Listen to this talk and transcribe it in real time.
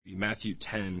Matthew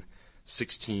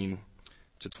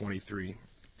 10:16-23.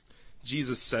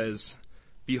 Jesus says,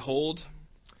 "Behold,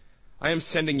 I am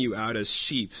sending you out as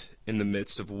sheep in the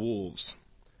midst of wolves.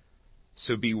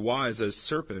 So be wise as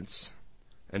serpents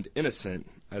and innocent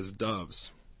as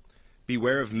doves.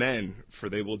 Beware of men, for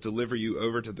they will deliver you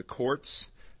over to the courts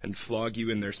and flog you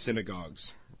in their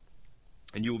synagogues.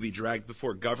 And you will be dragged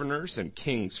before governors and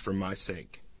kings for my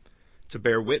sake, to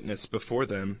bear witness before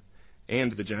them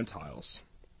and the Gentiles.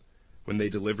 When they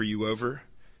deliver you over,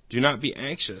 do not be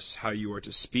anxious how you are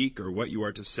to speak or what you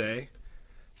are to say,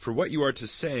 for what you are to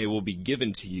say will be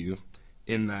given to you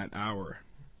in that hour.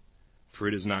 For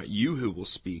it is not you who will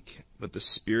speak, but the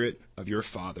Spirit of your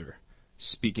Father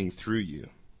speaking through you.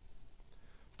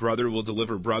 Brother will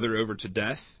deliver brother over to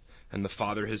death, and the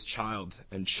father his child,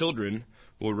 and children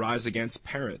will rise against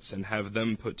parents and have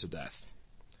them put to death.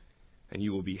 And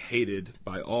you will be hated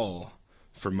by all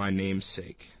for my name's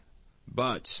sake.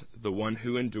 But the one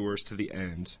who endures to the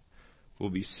end will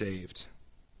be saved.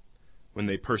 When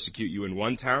they persecute you in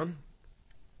one town,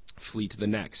 flee to the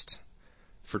next.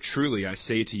 For truly I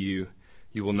say to you,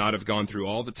 you will not have gone through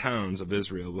all the towns of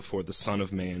Israel before the Son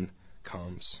of Man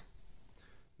comes."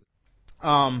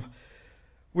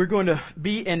 We're going to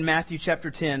be in Matthew chapter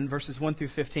 10, verses 1 through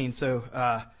 15. So,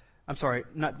 I'm sorry,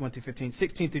 not 1 through 15,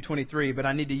 16 through 23, but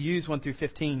I need to use 1 through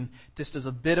 15 just as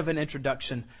a bit of an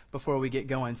introduction before we get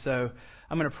going. So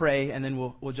I'm going to pray and then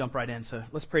we'll jump right in. So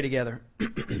let's pray together.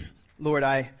 Lord,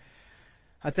 I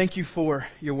thank you for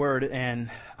your word,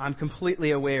 and I'm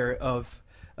completely aware of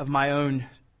my own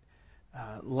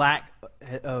lack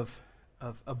of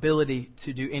ability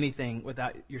to do anything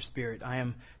without your Spirit. I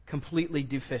am completely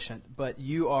deficient, but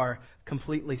you are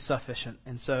completely sufficient.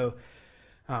 And so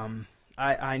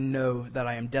I know that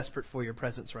I am desperate for your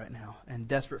presence right now, and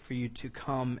desperate for you to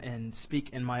come and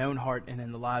speak in my own heart and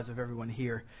in the lives of everyone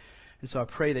here. And so I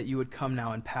pray that you would come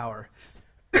now in power.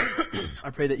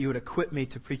 I pray that you would equip me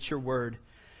to preach your word,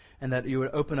 and that you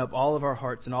would open up all of our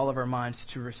hearts and all of our minds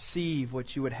to receive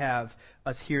what you would have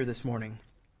us hear this morning.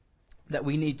 That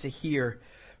we need to hear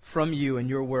from you and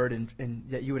your word, and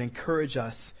that you would encourage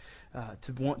us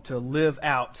to want to live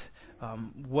out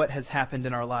what has happened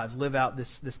in our lives, live out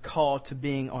this call to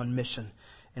being on mission,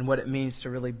 and what it means to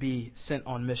really be sent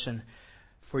on mission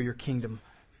for your kingdom.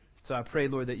 So I pray,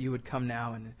 Lord, that you would come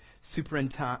now and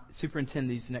superintend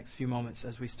these next few moments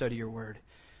as we study your word.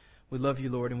 We love you,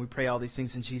 Lord, and we pray all these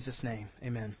things in Jesus' name.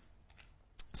 Amen.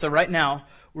 So right now,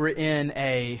 we're in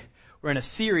a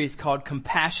series called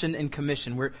Compassion and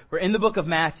Commission. We're in the book of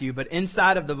Matthew, but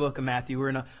inside of the book of Matthew, we're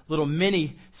in a little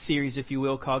mini series, if you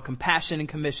will, called Compassion and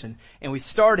Commission. And we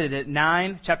started at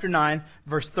chapter 9,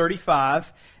 verse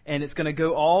 35, and it's going to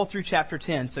go all through chapter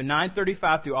 10. So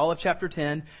 9:35 through all of chapter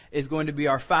 10 is going to be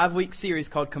our 5-week series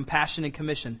called Compassion and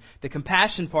Commission. The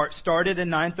compassion part started in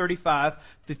 9:35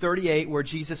 through 38, where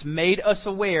Jesus made us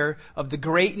aware of the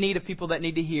great need of people that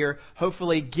need to hear,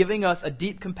 hopefully giving us a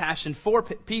deep compassion for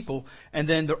people. And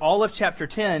then all of chapter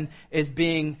 10 is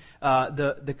being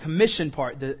the commission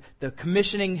part, the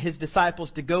commissioning his disciples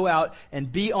to go out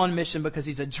and be on mission, because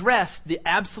he's addressed the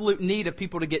absolute need of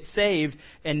people to get saved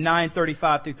in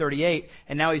 9:35 through 38,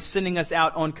 and now he's sending us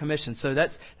out on commission. So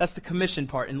that's the commission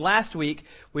part. And last week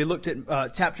we looked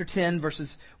at chapter 10,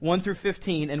 verses 1 through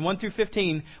 15, and 1 through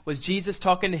 15 was Jesus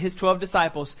talking to his 12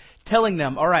 disciples, telling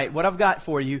them, all right, what I've got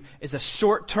for you is a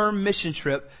short-term mission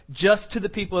trip just to the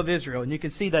people of Israel. And you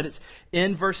can see that it's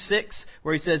in verse 6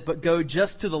 where he says, but go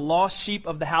just to the lost sheep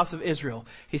of the house of Israel.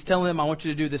 He's telling them, I want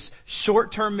you to do this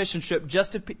short-term mission trip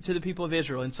just to the people of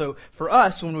Israel. And so for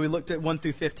us, when we looked at 1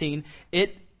 through 15,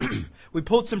 we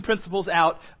pulled some principles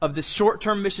out of this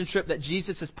short-term mission trip that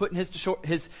Jesus is putting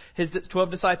his 12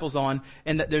 disciples on,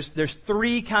 and that there's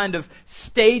 3 kind of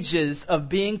stages of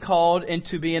being called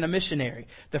into being a missionary.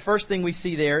 The first thing we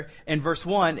see there in verse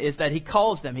 1 is that he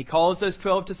calls them. He calls those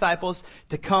 12 disciples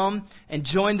to come and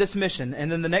join this mission.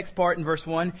 And then the next part in verse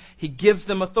 1, he gives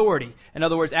them authority. In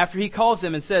other words, after he calls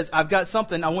them and says, I've got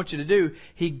something I want you to do,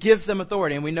 he gives them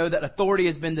authority. And we know that authority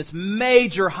has been this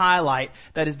major highlight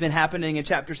that has been happening in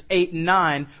chapters 8 and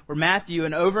 9, where Matthew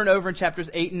and over in chapters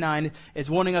 8 and 9 is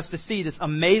wanting us to see this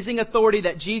amazing authority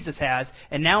that Jesus has.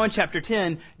 And now in chapter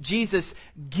 10, Jesus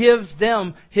gives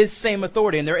them his same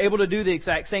authority, and they're able to do the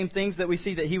exact same things that we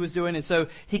see that he was doing. And so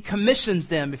he commissions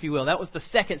them, if you will. That was the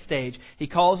second stage. He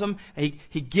calls them,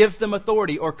 he gives them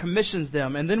authority or commissions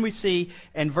them. And then we see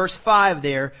in verse 5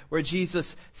 there where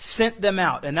Jesus sent them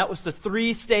out. And that was the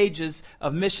 3 stages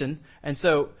of mission. And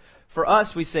so for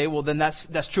us, we say, well, then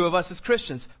that's true of us as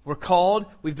Christians. We're called,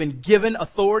 we've been given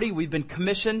authority, we've been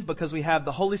commissioned because we have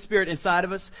the Holy Spirit inside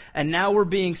of us, and now we're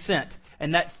being sent.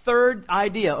 And that third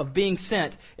idea of being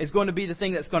sent is going to be the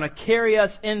thing that's going to carry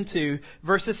us into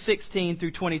verses 16 through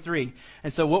 23.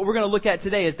 And so what we're going to look at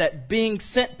today is that being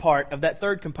sent part of that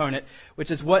third component,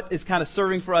 which is what is kind of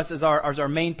serving for us as our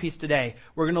main piece today.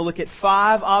 We're going to look at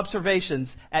 5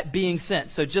 observations at being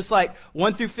sent. So just like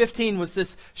 1 through 15 was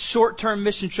this short-term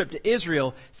mission trip to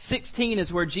Israel, 16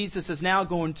 is where Jesus is now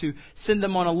going to send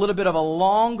them on a little bit of a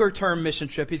longer-term mission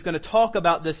trip. He's going to talk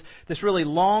about this really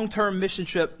long-term mission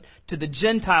trip to the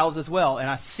Gentiles as well. And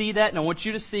I see that, and I want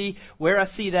you to see where I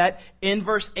see that in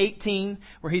verse 18,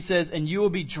 where he says, and you will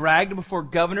be dragged before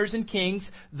governors and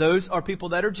kings. Those are people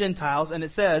that are Gentiles. And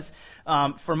it says,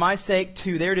 for my sake,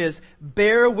 there it is,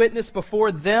 bear witness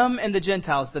before them and the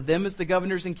Gentiles. The them is the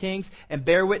governors and kings, and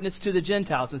bear witness to the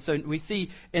Gentiles. And so we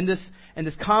see in this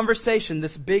conversation,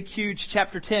 this big, huge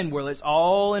chapter 10, where it's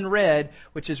all in red,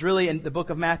 which is really in the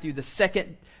book of Matthew, the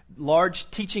second large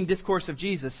teaching discourse of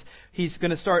Jesus. He's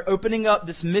going to start opening up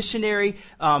this missionary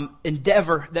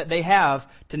endeavor that they have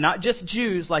to not just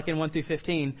Jews like in 1 through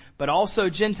 15, but also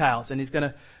Gentiles. And he's going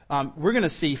to we're going to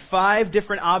see 5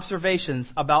 different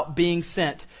observations about being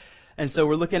sent. And so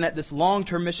we're looking at this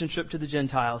long-term mission trip to the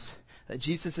Gentiles that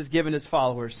Jesus has given his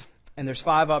followers. And there's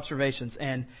 5 observations.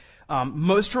 And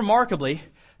most remarkably,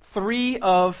 3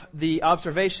 of the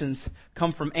observations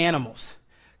come from animals,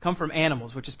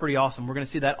 which is pretty awesome. We're going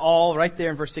to see that all right there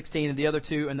in verse 16, and the other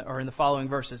 2 are in the following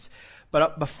verses.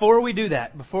 But before we do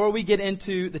that, before we get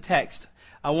into the text,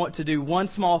 I want to do one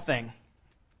small thing,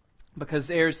 because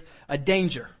there's a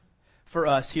danger for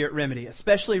us here at Remedy,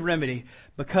 especially Remedy,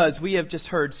 because we have just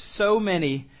heard so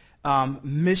many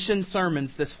mission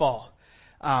sermons this fall.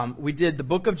 We did the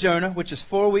book of Jonah, which is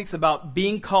 4 weeks about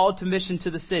being called to mission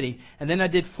to the city. And then I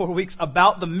did 4 weeks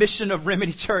about the mission of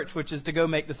Remedy Church, which is to go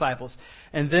make disciples.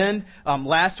 And then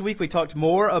last week we talked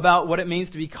more about what it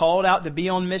means to be called out to be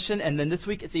on mission. And then this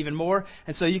week it's even more.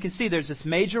 And so you can see there's this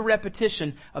major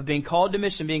repetition of being called to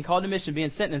mission, being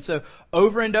sent. And so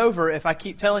over and over, if I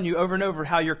keep telling you over and over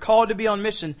how you're called to be on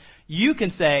mission, you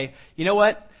can say, you know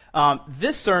what?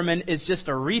 This sermon is just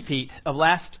a repeat of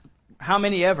last how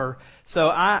many ever. So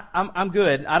I'm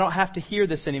good. I don't have to hear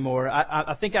this anymore.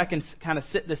 I think I can kind of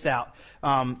sit this out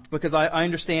because I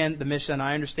understand the mission.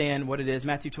 I understand what it is.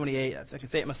 Matthew 28. I can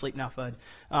say it in my sleep now,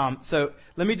 Fudd. So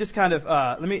let me just kind of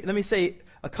let me say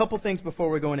a couple things before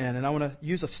we're going in, and I want to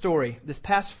use a story. This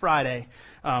past Friday,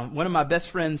 one of my best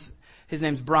friends, his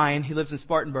name's Brian. He lives in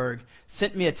Spartanburg.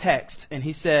 Sent me a text, and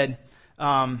he said,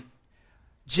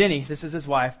 Jenny, this is his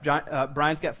wife.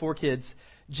 Brian's got 4 kids.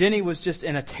 Jenny was just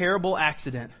in a terrible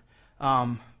accident,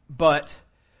 but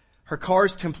her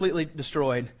car's completely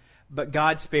destroyed, but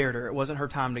God spared her. It wasn't her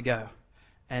time to go.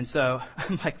 And so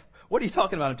I'm like, what are you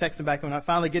talking about? I'm texting back when I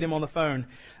finally get him on the phone.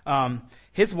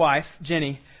 His wife,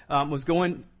 Jenny, was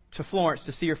going to Florence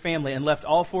to see her family and left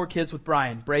all 4 kids with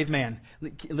Brian. Brave man.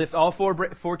 Left all 4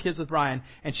 kids with Brian.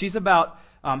 And she's about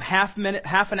half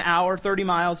an hour, 30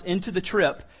 miles into the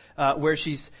trip, where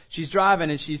she's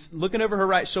driving and she's looking over her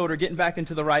right shoulder, getting back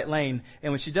into the right lane.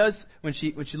 And when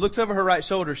she looks over her right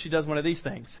shoulder, she does one of these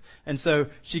things. And so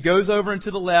she goes over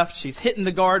into the left. She's hitting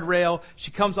the guardrail.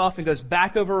 She comes off and goes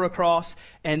back over across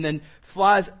and then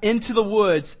flies into the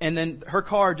woods. And then her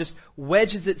car just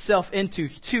wedges itself into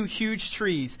 2 huge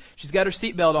trees. She's got her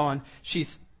seatbelt on.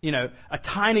 She's a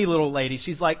tiny little lady.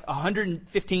 She's like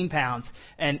 115 pounds.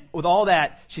 And with all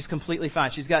that, she's completely fine.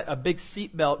 She's got a big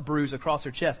seatbelt bruise across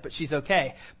her chest, but she's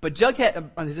okay. But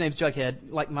Jughead, his name's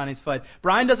Jughead, like my name's Fudd.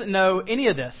 Brian doesn't know any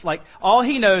of this. Like, all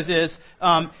he knows is,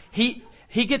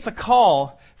 he gets a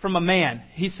call from a man.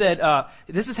 He said,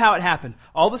 this is how it happened.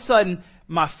 All of a sudden,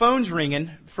 my phone's ringing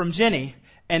from Jenny,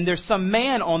 and there's some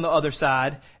man on the other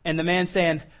side, and the man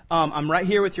saying, I'm right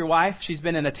here with your wife. She's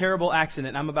been in a terrible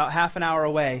accident. I'm about half an hour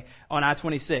away on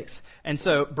I-26. And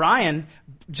so Brian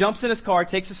jumps in his car,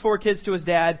 takes his 4 kids to his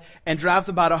dad, and drives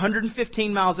about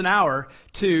 115 miles an hour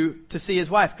to see his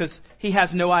wife because he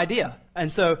has no idea. And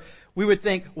so we would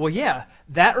think, well, yeah,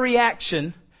 that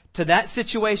reaction to that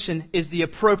situation is the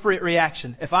appropriate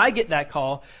reaction. If I get that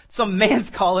call, some man's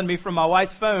calling me from my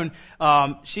wife's phone,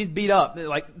 she's beat up,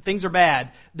 like things are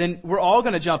bad, then we're all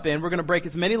going to jump in. We're going to break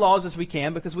as many laws as we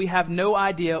can because we have no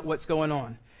idea what's going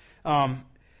on.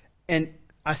 And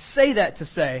I say that to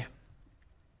say,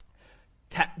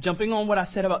 jumping on what I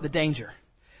said about the danger,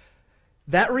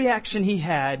 that reaction he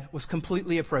had was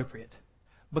completely appropriate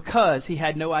because he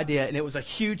had no idea and it was a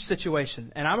huge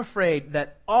situation. And I'm afraid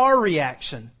that our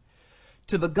reaction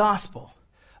to the gospel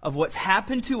of what's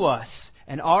happened to us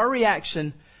and our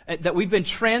reaction that we've been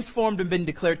transformed and been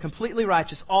declared completely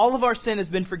righteous. All of our sin has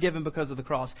been forgiven because of the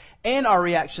cross. And our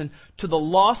reaction to the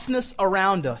lostness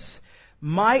around us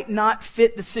might not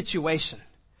fit the situation.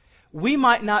 We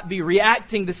might not be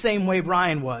reacting the same way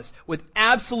Brian was, with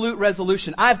absolute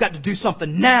resolution. I've got to do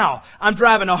something now. I'm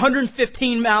driving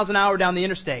 115 miles an hour down the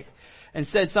interstate.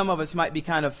 Instead, some of us might be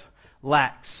kind of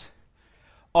lax.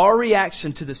 Our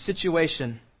reaction to the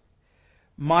situation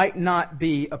might not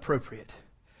be appropriate,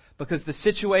 because the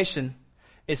situation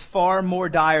is far more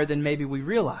dire than maybe we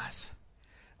realize.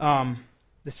 The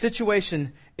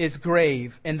situation is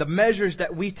grave, and the measures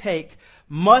that we take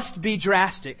must be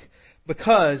drastic,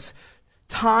 because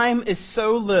time is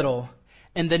so little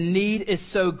and the need is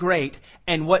so great.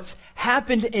 And what's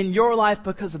happened in your life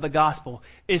because of the gospel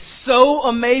is so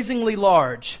amazingly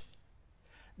large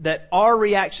that our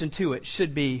reaction to it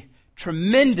should be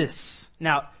tremendous.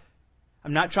 Now,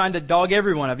 I'm not trying to dog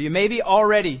every one of you. Maybe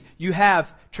already you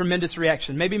have tremendous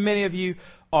reaction. Maybe many of you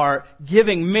are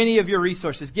giving many of your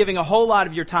resources, giving a whole lot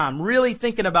of your time, really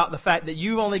thinking about the fact that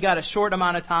you've only got a short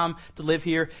amount of time to live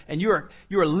here, and you are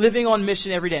living on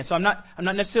mission every day. And so I'm not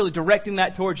necessarily directing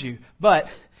that towards you, but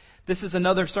this is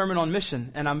another sermon on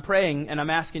mission, and I'm praying and I'm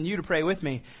asking you to pray with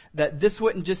me that this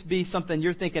wouldn't just be something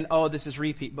you're thinking, oh, this is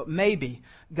repeat, but maybe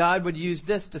God would use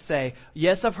this to say,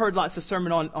 yes, I've heard lots of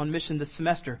sermon on mission this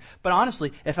semester, but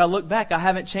honestly, if I look back, I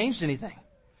haven't changed anything.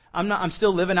 I'm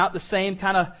still living out the same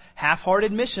kind of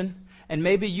half-hearted mission. And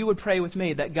maybe you would pray with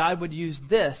me that God would use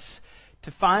this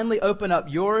to finally open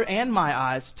up your and my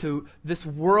eyes to this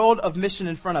world of mission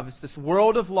in front of us, this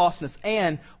world of lostness,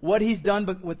 and what He's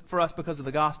done for us because of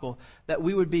the gospel, that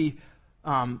we would be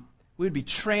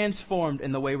transformed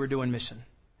in the way we're doing mission.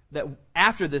 That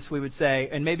after this we would say,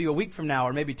 and maybe a week from now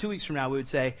or maybe 2 weeks from now, we would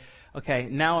say, okay,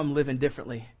 now I'm living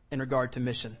differently in regard to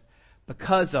mission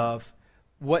because of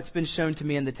what's been shown to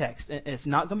me in the text. And it's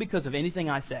not going to be because of anything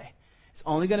I say. It's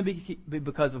only going to be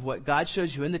because of what God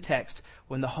shows you in the text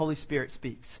when the Holy Spirit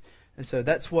speaks. And so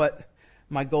that's what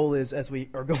my goal is as we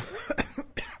are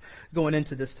going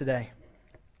into this today.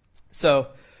 So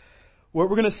what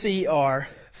we're going to see are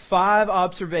 5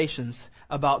 observations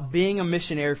about being a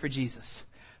missionary for Jesus.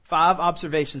 5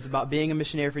 observations about being a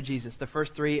missionary for Jesus. The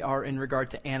first 3 are in regard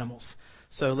to animals.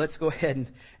 So let's go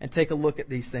ahead and take a look at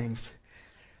these things.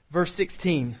 Verse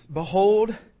 16,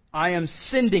 behold, I am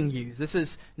sending you. This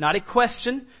is not a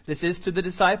question. This is to the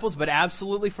disciples, but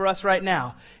absolutely for us right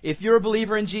now. If you're a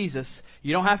believer in Jesus,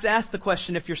 you don't have to ask the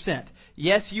question if you're sent.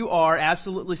 Yes, you are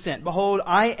absolutely sent. Behold,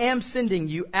 I am sending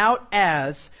you out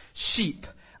as sheep.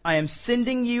 I am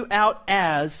sending you out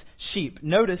as sheep.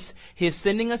 Notice, He is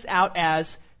sending us out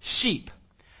as sheep.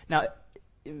 Now,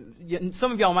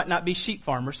 some of y'all might not be sheep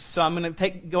farmers, so I'm going to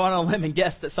go on a limb and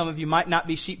guess that some of you might not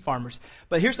be sheep farmers.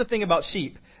 But here's the thing about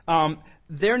sheep.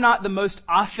 They're not the most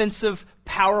offensive,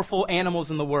 powerful animals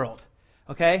in the world.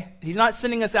 Okay? He's not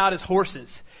sending us out as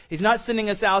horses. He's not sending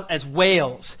us out as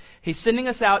whales. He's sending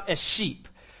us out as sheep.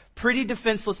 Pretty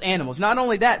defenseless animals. Not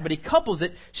only that, but He couples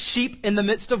it, sheep in the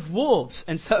midst of wolves.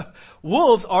 And so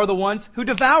wolves are the ones who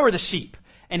devour the sheep.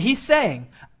 And He's saying,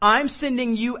 I'm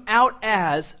sending you out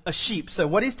as a sheep. So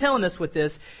what He's telling us with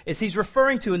this is He's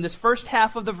referring to, in this first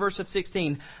half of the verse of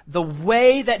 16, the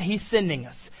way that He's sending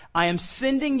us. I am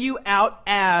sending you out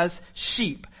as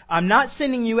sheep. I'm not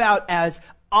sending you out as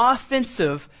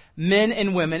offensive men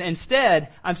and women. Instead,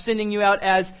 I'm sending you out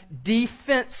as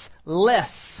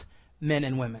defenseless men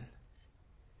and women.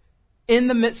 In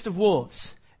the midst of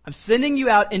wolves. I'm sending you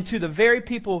out into the very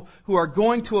people who are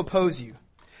going to oppose you.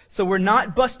 So we're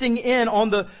not busting in on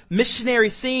the missionary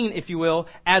scene, if you will,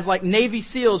 as like Navy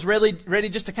SEALs ready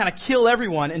just to kind of kill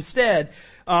everyone. Instead,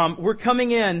 we're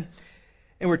coming in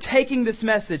and we're taking this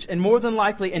message, and more than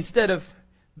likely, instead of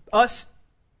us,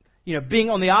 being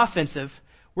on the offensive,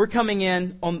 we're coming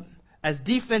in as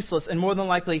defenseless, and more than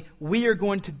likely, we are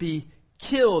going to be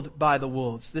killed by the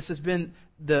wolves. This has been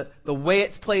the way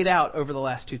it's played out over the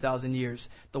last 2,000 years,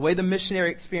 the way the missionary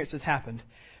experience has happened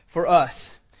for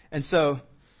us. And so,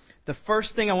 the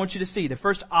first thing I want you to see, the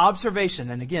first observation,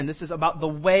 and again, this is about the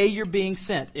way you're being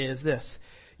sent, is this.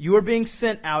 You are being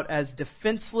sent out as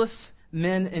defenseless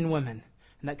men and women.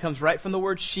 And that comes right from the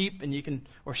word sheep,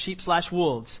 or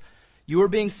sheep/wolves. You are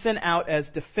being sent out as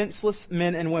defenseless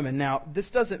men and women. Now, this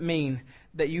doesn't mean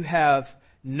that you have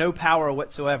no power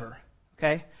whatsoever.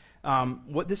 Okay?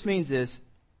 What this means is,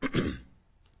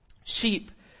 sheep,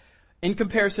 in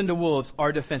comparison to wolves,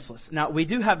 are defenseless. Now, we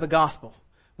do have the gospel.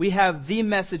 We have the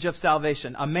message of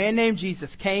salvation. A man named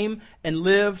Jesus came and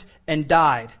lived and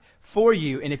died for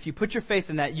you. And if you put your faith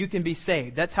in that, you can be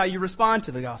saved. That's how you respond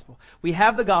to the gospel. We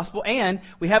have the gospel and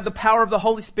we have the power of the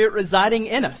Holy Spirit residing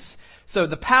in us. So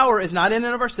the power is not in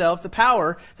and of ourselves. The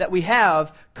power that we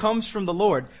have comes from the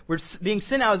Lord. We're being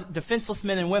sent out as defenseless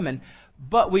men and women,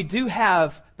 but we do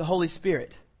have the Holy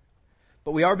Spirit.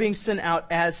 But we are being sent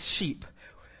out as sheep.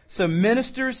 So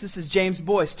ministers, this is James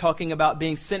Boyce talking about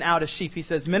being sent out as sheep. He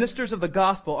says, ministers of the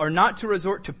gospel are not to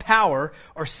resort to power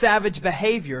or savage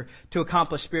behavior to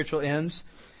accomplish spiritual ends,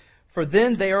 for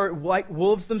then they are like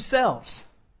wolves themselves.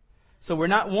 So we're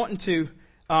not wanting to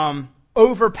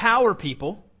overpower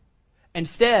people.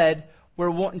 Instead, we're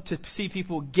wanting to see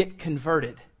people get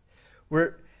converted.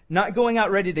 We're not going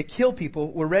out ready to kill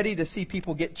people. We're ready to see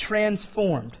people get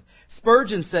transformed.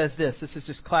 Spurgeon says this. This is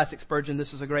just classic Spurgeon.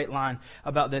 This is a great line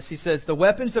about this. He says, the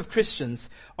weapons of Christians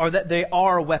are that they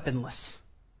are weaponless.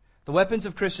 The weapons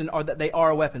of Christians are that they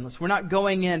are weaponless. We're not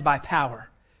going in by power.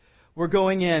 We're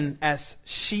going in as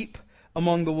sheep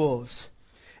among the wolves.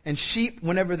 And sheep,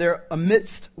 whenever they're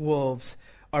amidst wolves,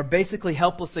 are basically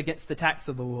helpless against the attacks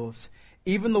of the wolves.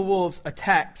 Even the wolves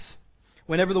attacks.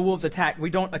 Whenever the wolves attack, we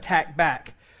don't attack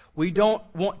back. We don't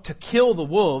want to kill the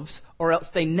wolves or else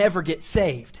they never get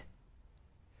saved.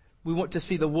 We want to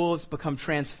see the wolves become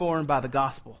transformed by the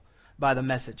gospel, by the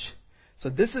message. So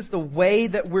this is the way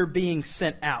that we're being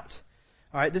sent out.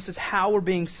 All right, this is how we're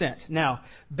being sent. Now,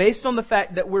 based on the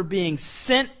fact that we're being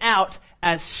sent out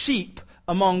as sheep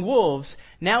among wolves,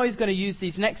 now he's going to use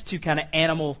these next two kind of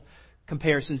animal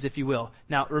comparisons, if you will.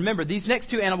 Now, remember, these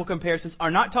next two animal comparisons are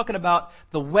not talking about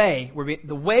the way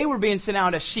we're being sent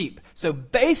out as sheep. So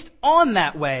based on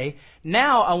that way,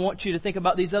 now I want you to think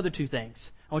about these other two things.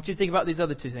 I want you to think about these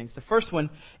other two things. The first one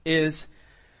is,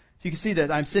 you can see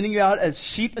that I'm sending you out as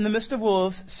sheep in the midst of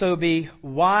wolves, so be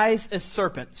wise as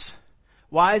serpents.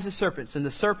 Wise as serpents. And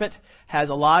the serpent has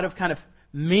a lot of kind of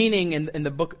meaning in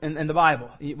the book, in the Bible.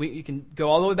 You can go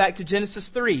all the way back to Genesis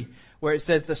 3, where it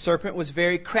says the serpent was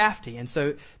very crafty. And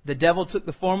so the devil took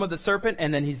the form of the serpent,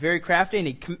 and then he's very crafty,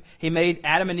 and he made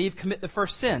Adam and Eve commit the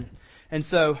first sin. And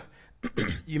so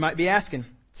you might be asking,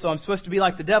 so I'm supposed to be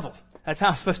like the devil? That's how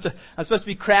I'm supposed to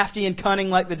be crafty and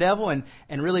cunning like the devil and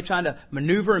really trying to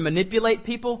maneuver and manipulate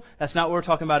people? That's not what we're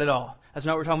talking about at all. That's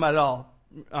not what we're talking about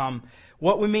at all.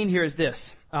 What we mean here is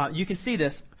this. You can see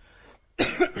this.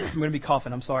 I'm going to be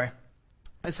coughing. I'm sorry.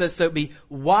 It says, so be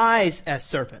wise as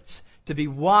serpents. To be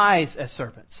wise as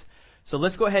serpents. So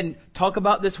let's go ahead and talk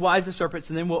about this wise as serpents,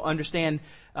 and then we'll understand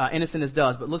innocent as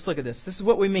doves. But let's look at this. This is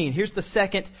what we mean. Here's the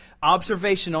second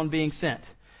observation on being sent.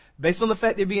 Based on the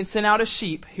fact that you're being sent out as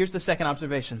sheep, here's the second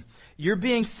observation. You're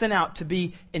being sent out to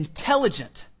be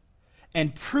intelligent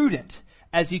and prudent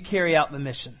as you carry out the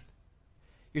mission.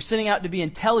 You're sending out to be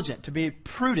intelligent, to be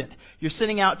prudent. You're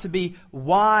sending out to be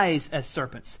wise as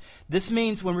serpents. This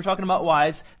means, when we're talking about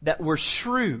wise, that we're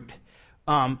shrewd.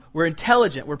 We're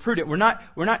intelligent. We're prudent. We're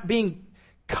not being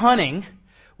cunning.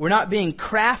 We're not being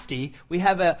crafty. We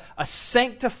have a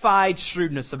sanctified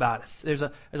shrewdness about us. There's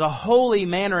a holy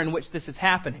manner in which this is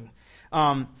happening.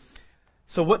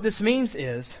 So what this means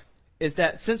is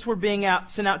that since we're being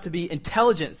sent out to be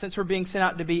intelligent, since we're being sent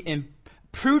out to be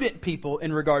prudent people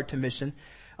in regard to mission,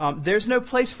 there's no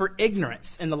place for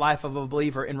ignorance in the life of a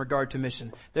believer in regard to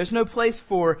mission. There's no place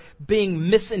for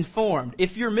being misinformed.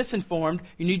 If you're misinformed,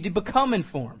 you need to become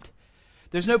informed.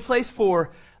 There's no place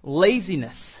for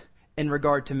laziness in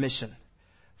regard to mission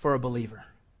for a believer.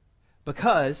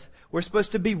 Because we're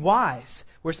supposed to be wise.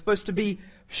 We're supposed to be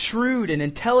shrewd and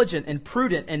intelligent and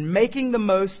prudent and making the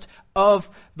most of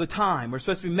the time. We're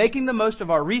supposed to be making the most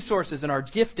of our resources and our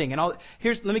gifting and all.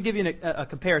 Let me give you a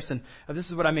comparison of this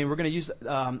is what I mean. We're going to use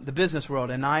the business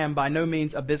world, and I am by no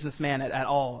means a businessman at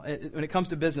all. When it comes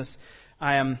to business,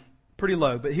 I am pretty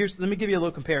low. But let me give you a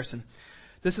little comparison.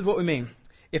 This is what we mean.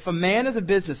 If a man is a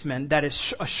businessman, that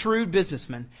is a shrewd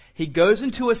businessman, he goes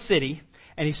into a city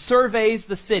and he surveys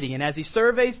the city. And as he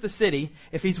surveys the city,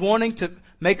 if he's wanting to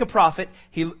make a profit,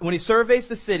 when he surveys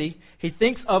the city, he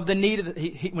thinks of the need of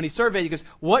when he surveys, he goes,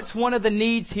 what's one of the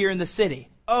needs here in the city?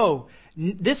 Oh,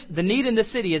 the need in the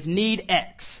city is need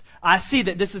X. I see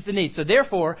that this is the need. So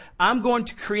therefore, I'm going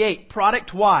to create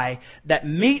product Y that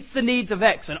meets the needs of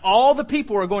X. And all the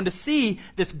people are going to see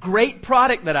this great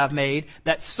product that I've made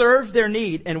that serves their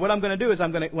need. And what I'm going to do is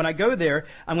when I go there,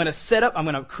 I'm going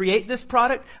to create this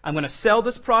product. I'm going to sell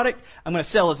this product. I'm going to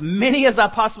sell as many as I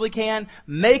possibly can,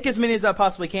 make as many as I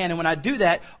possibly can. And when I do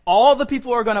that, all the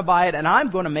people are going to buy it and I'm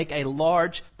going to make a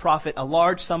large profit, a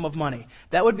large sum of money.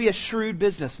 That would be a shrewd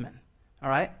businessman. All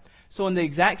right? So in the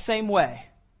exact same way,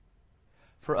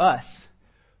 for us,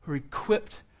 who are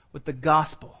equipped with the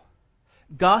gospel.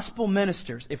 Gospel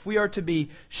ministers, if we are to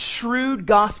be shrewd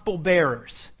gospel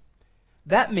bearers,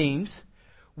 That means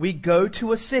we go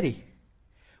to a city.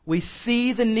 We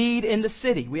see the need in the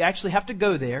city. We actually have to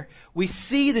go there. We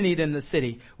see the need in the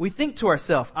city. We think to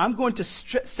ourselves, I'm going to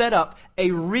set up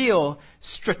a real,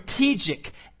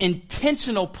 strategic,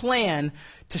 intentional plan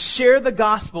to share the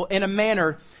gospel in a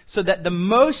manner so that the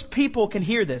most people can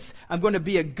hear this. I'm going to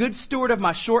be a good steward of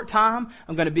my short time.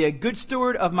 I'm going to be a good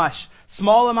steward of my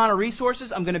small amount of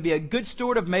resources. I'm going to be a good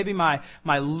steward of maybe my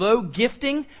low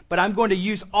gifting, but I'm going to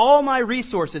use all my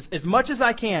resources as much as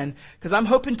I can because I'm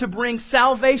hoping to bring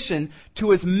salvation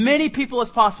to as many people as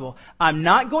possible. I'm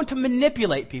not going to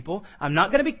manipulate people. I'm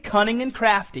not going to be cunning and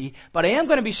crafty, but I am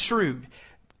going to be shrewd.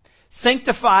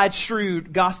 Sanctified,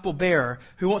 shrewd gospel bearer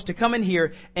who wants to come in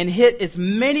here and hit as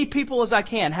many people as I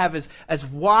can, have as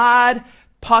wide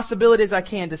possibility as I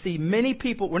can to see many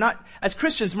people. We're not, as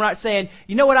Christians, we're not saying,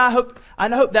 you know what, I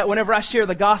hope that whenever I share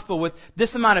the gospel with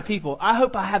this amount of people, I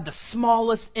hope I have the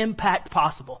smallest impact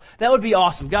possible. That would be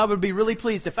awesome. God would be really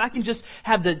pleased if I can just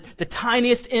have the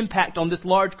tiniest impact on this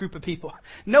large group of people.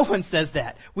 No one says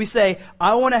that. We say,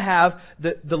 I want to have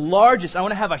the largest, I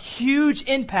want to have a huge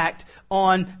impact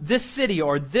on this city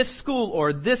or this school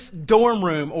or this dorm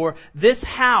room or this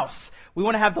house. We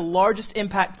want to have the largest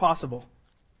impact possible.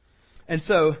 And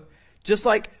so, just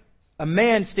like a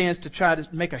man stands to try to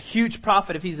make a huge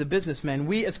profit if he's a businessman,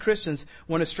 we as Christians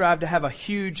want to strive to have a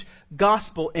huge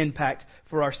gospel impact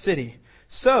for our city.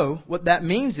 So, what that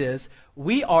means is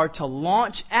we are to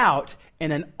launch out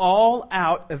in an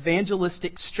all-out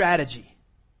evangelistic strategy.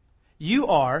 You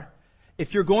are,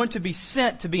 if you're going to be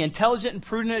sent to be intelligent and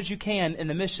prudent as you can in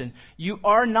the mission, you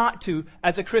are not to,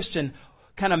 as a Christian,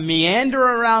 kind of meander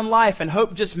around life and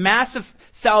hope just massive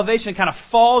salvation kind of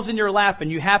falls in your lap and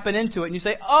you happen into it and you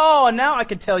say, oh, now I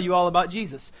can tell you all about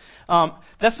Jesus.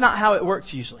 That's not how it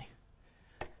works usually.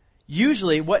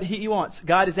 Usually what he wants,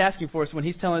 God is asking for us when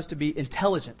he's telling us to be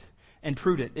intelligent and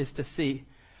prudent, is to see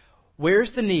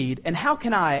where's the need and how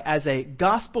can I, as a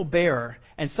gospel bearer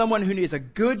and someone who is a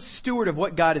good steward of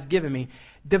what God has given me,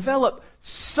 develop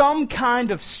some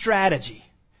kind of strategy,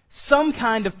 some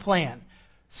kind of plan,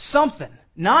 something.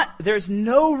 There's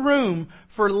no room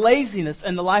for laziness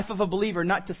in the life of a believer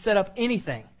not to set up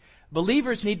anything.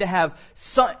 Believers need to have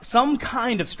some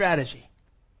kind of strategy.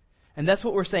 And that's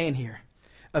what we're saying here.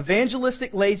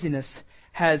 Evangelistic laziness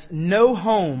has no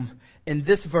home in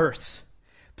this verse.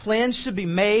 Plans should be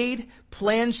made.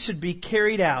 Plans should be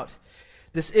carried out.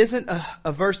 This isn't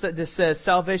a verse that just says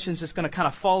salvation is just going to kind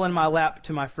of fall in my lap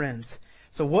to my friends.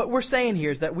 So what we're saying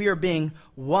here is that we are being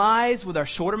wise with our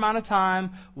short amount of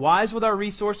time, wise with our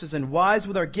resources, and wise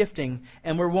with our gifting,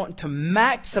 and we're wanting to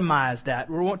maximize that.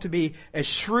 We want to be as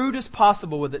shrewd as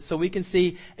possible with it so we can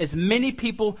see as many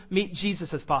people meet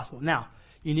Jesus as possible. Now,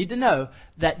 you need to know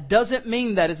that doesn't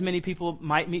mean that as many people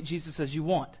might meet Jesus as you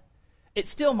want. It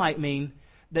still might mean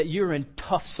that you're in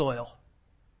tough soil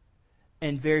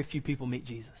and very few people meet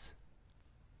Jesus.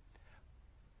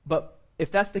 But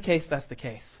if that's the case, that's the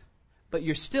case. But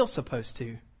you're still supposed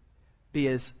to be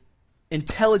as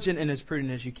intelligent and as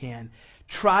prudent as you can.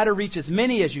 Try to reach as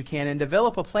many as you can and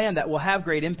develop a plan that will have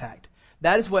great impact.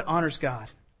 That is what honors God.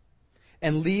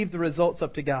 And leave the results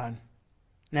up to God.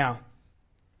 Now,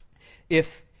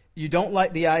 if you don't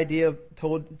like the idea of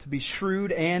told to be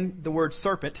shrewd and the word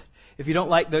serpent, if you don't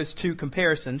like those two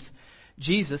comparisons,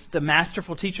 Jesus, the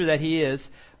masterful teacher that he is,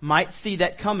 might see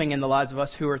that coming in the lives of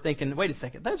us who are thinking, wait a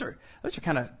second, those are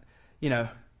kind of,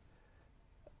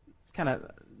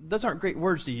 those aren't great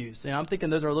words to use. I'm thinking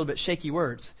those are a little bit shaky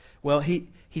words. Well, he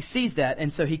sees that,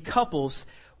 and so he couples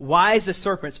wise as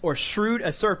serpents or shrewd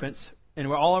as serpents, and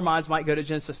where all our minds might go to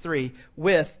Genesis 3,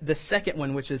 with the second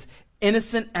one, which is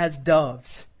innocent as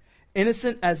doves.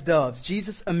 Innocent as doves.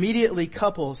 Jesus immediately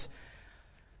couples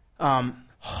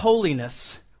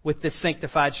holiness with this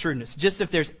sanctified shrewdness. Just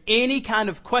if there's any kind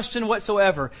of question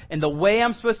whatsoever in the way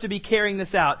I'm supposed to be carrying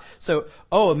this out. So,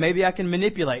 maybe I can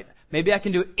manipulate. Maybe I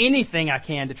can do anything I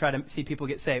can to try to see people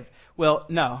get saved. Well,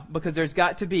 no, because there's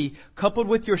got to be, coupled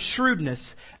with your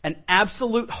shrewdness, an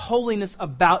absolute holiness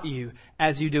about you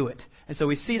as you do it. And so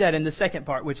we see that in the second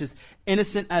part, which is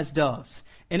innocent as doves.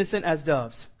 Innocent as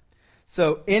doves.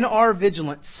 So in our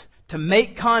vigilance to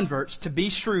make converts, to be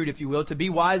shrewd, if you will, to be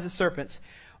wise as serpents,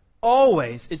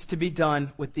 always it's to be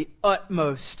done with the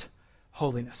utmost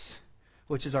holiness,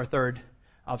 which is our third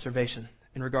observation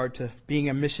in regard to being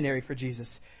a missionary for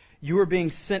Jesus. You are being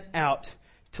sent out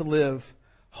to live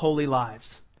holy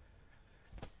lives.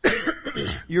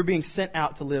 You're being sent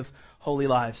out to live holy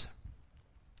lives.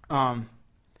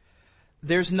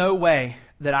 There's no way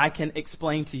that I can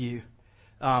explain to you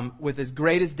with as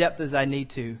great as depth as I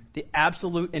need to the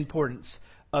absolute importance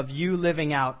of you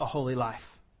living out a holy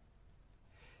life.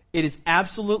 it is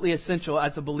absolutely essential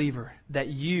as a believer that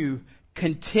you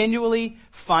continually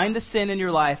find the sin in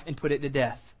your life and put it to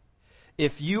death.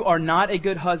 If you are not a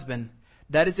good husband,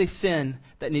 that is a sin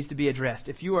that needs to be addressed.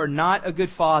 If you are not a good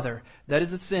father, that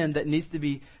is a sin that needs to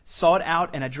be sought out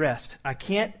and addressed. I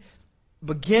can't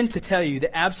begin to tell you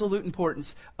the absolute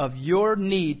importance of your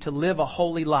need to live a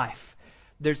holy life.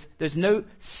 There's no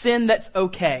sin that's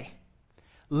okay.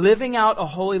 Living out a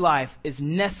holy life is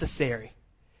necessary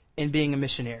in being a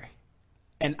missionary.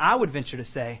 And I would venture to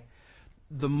say,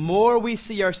 the more we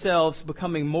see ourselves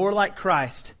becoming more like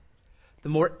Christ, the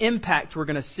more impact we're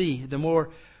going to see, the more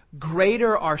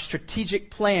greater our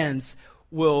strategic plans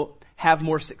will have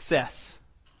more success.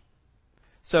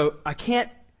 So I can't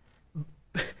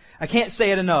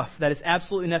say it enough that it's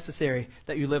absolutely necessary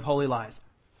that you live holy lives.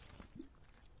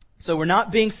 So we're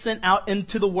not being sent out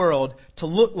into the world to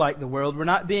look like the world. We're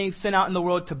not being sent out in the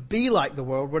world to be like the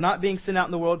world. We're not being sent out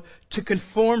in the world to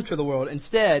conform to the world.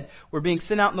 Instead, we're being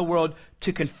sent out in the world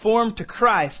to conform to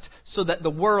Christ so that the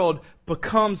world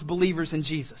becomes believers in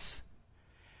Jesus.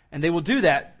 And they will do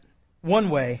that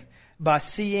one way, by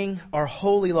seeing our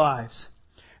holy lives.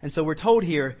 And so we're told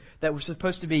here that we're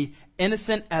supposed to be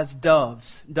innocent as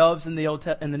doves. Doves in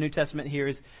the in the New Testament here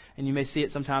is, and you may see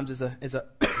it sometimes as a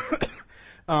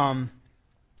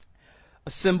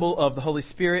symbol of the Holy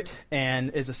Spirit,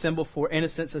 and is a symbol for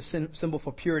innocence, a symbol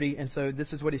for purity. And so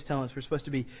this is what he's telling us. We're supposed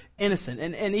to be innocent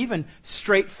and even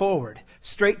straightforward,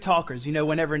 straight talkers. You know,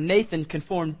 whenever Nathan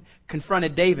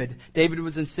confronted David, David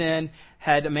was in sin,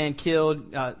 had a man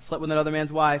killed, slept with another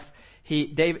man's wife.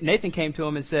 Nathan came to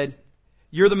him and said,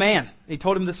 "You're the man." He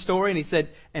told him the story, and he said,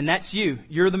 "And that's you.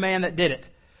 You're the man that did it."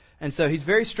 And so he's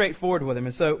very straightforward with him.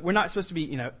 And so we're not supposed to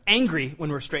be, angry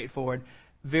when we're straightforward,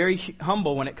 very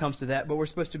humble when it comes to that, but we're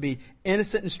supposed to be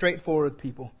innocent and straightforward with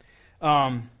people.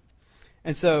 And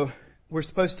so we're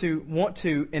supposed to want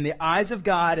to, in the eyes of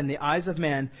God and the eyes of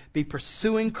man, be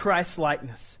pursuing Christ's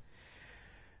likeness.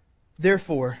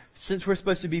 Therefore, since we're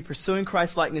supposed to be pursuing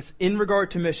Christ's likeness in regard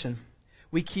to mission,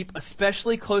 we keep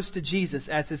especially close to Jesus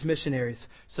as his missionaries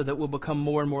so that we'll become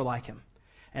more and more like him.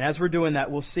 And as we're doing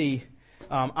that, we'll see,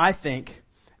 I think,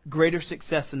 greater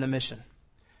success in the mission.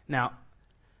 Now,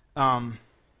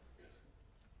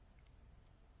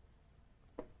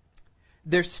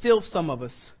 there's still some of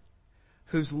us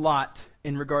whose lot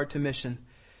in regard to mission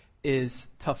is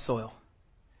tough soil.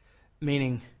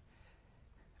 Meaning,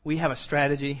 we have a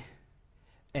strategy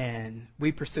and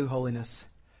we pursue holiness,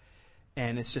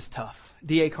 and it's just tough.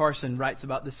 D.A. Carson writes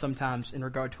about this sometimes in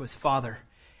regard to his father.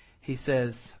 He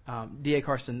says, D.A.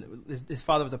 Carson, his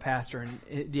father was a pastor,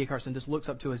 and D.A. Carson just looks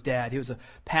up to his dad. He was a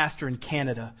pastor in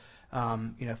Canada,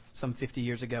 some 50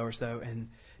 years ago or so, and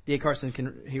D.A.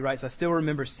 Carson, he writes, "I still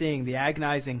remember seeing the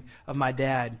agonizing of my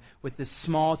dad with this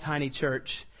small, tiny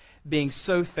church being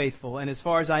so faithful, and as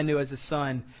far as I knew as a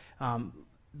son,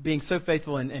 being so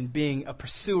faithful and being a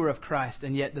pursuer of Christ,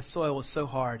 and yet the soil was so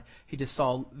hard, he just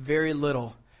saw very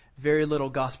little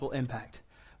gospel impact."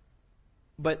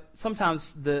 But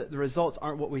sometimes the results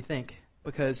aren't what we think,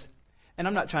 because, and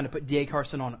I'm not trying to put D.A.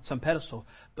 Carson on some pedestal,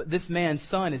 but this man's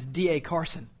son is D.A.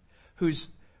 Carson, who's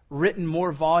written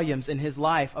more volumes in his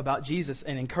life about Jesus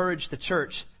and encouraged the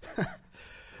church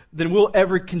than we'll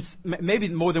ever, maybe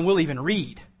more than we'll even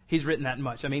read. He's written that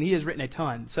much. I mean, he has written a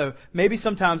ton. So maybe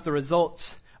sometimes the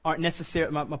results aren't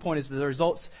necessarily, my point is that the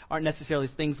results aren't necessarily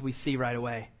things we see right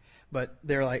away. But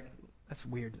they're like, that's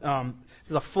weird. There's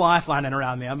a fly flying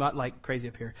around me. I'm not like crazy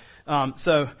up here.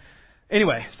 So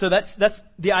that's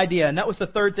the idea. And that was the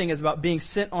third thing, is about being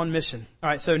sent on mission. All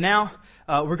right, so now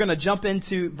we're going to jump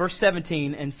into verse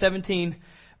 17, and 17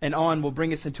 and on will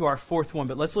bring us into our fourth one.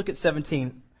 But let's look at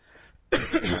 17.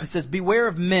 It says, "Beware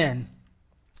of men."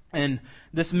 And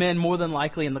this men, more than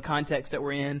likely in the context that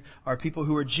we're in, are people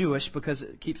who are Jewish, because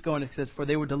it keeps going. It says, "For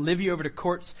they will deliver you over to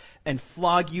courts and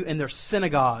flog you in their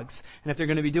synagogues." And if they're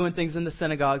going to be doing things in the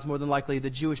synagogues, more than likely the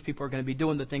Jewish people are going to be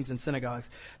doing the things in synagogues.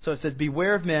 So it says,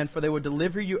 "Beware of men, for they will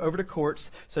deliver you over to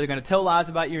courts." So they're going to tell lies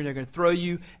about you, and they're going to throw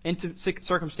you into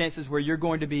circumstances where you're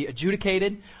going to be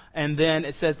adjudicated. And then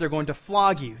it says they're going to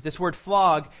flog you. This word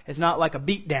flog is not like a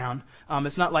beat down.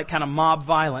 It's not like kind of mob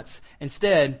violence.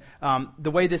 Instead,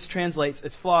 the way this translates,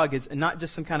 it's flog, is not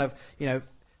just some kind of,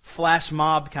 flash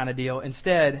mob kind of deal.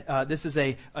 Instead, this is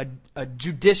a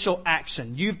judicial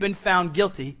action. You've been found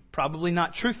guilty, probably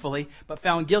not truthfully, but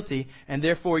found guilty, and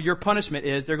therefore your punishment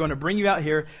is they're going to bring you out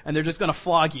here and they're just going to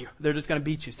flog you. They're just going to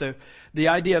beat you. So the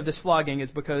idea of this flogging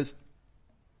is because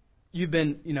you've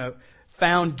been,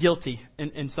 found guilty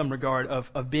in some regard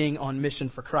of being on mission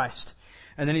for Christ.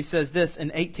 And then he says this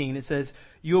in 18, it says,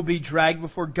 "You'll be dragged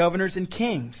before governors and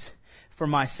kings for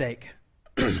my sake."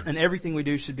 And everything we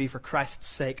do should be for Christ's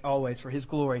sake always, for His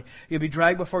glory. You'll be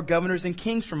dragged before governors and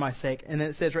kings for my sake. And then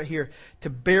it says right here, to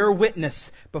bear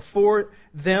witness before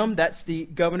them, that's the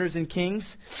governors and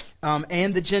kings,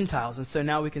 and the Gentiles. And so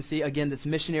now we can see, again, this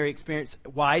missionary experience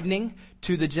widening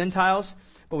to the Gentiles.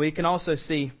 But we can also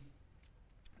see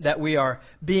that we are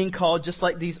being called, just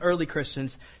like these early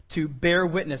Christians, to bear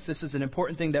witness. This is an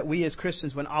important thing that we as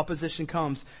Christians, when opposition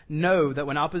comes, know that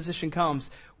when opposition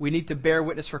comes, we need to bear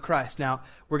witness for Christ. Now,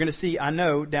 we're going to see, I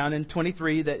know, down in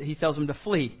 23, that he tells them to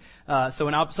flee. So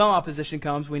when some opposition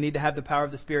comes, we need to have the power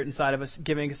of the Spirit inside of us,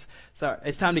 giving us, sorry,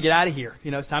 it's time to get out of here.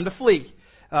 It's time to flee.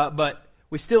 But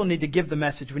we still need to give the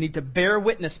message. We need to bear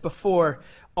witness before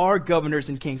our governors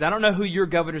and kings. I don't know who your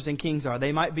governors and kings are.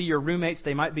 They might be your roommates.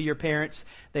 They might be your parents.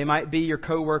 They might be your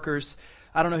co-workers.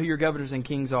 I don't know who your governors and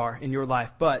kings are in your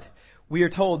life. But we are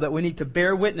told that we need to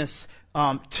bear witness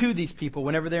to these people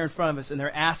whenever they're in front of us and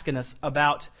they're asking us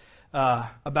about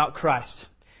Christ.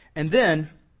 And then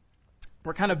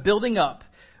we're kind of building up.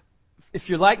 If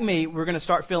you're like me, we're going to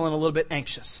start feeling a little bit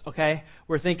anxious, okay?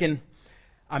 We're thinking,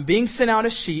 I'm being sent out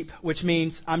as sheep, which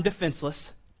means I'm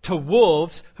defenseless, to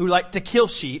wolves who like to kill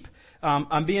sheep.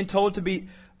 I'm being told to be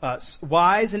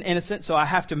wise and innocent, so I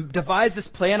have to devise this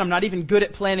plan. I'm not even good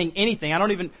at planning anything. I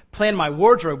don't even plan my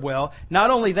wardrobe well.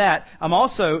 Not only that, I'm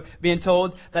also being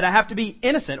told that I have to be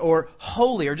innocent or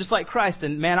holy or just like Christ.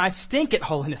 And man, I stink at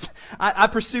holiness. I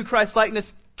pursue Christ's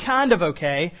likeness kind of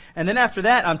okay. And then after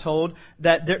that, I'm told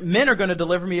that men are going to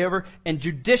deliver me over and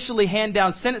judicially hand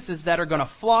down sentences that are going to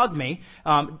flog me.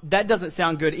 That doesn't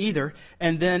sound good either.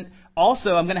 And then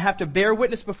also, I'm going to have to bear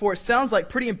witness before, it sounds like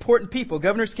pretty important people,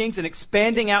 governors, kings, and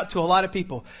expanding out to a lot of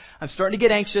people. I'm starting to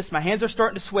get anxious. My hands are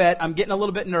starting to sweat. I'm getting a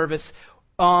little bit nervous.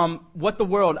 What the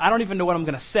world? I don't even know what I'm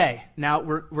going to say. Now,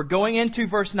 we're going into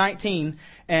verse 19,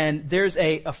 and there's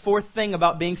a fourth thing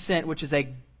about being sent, which is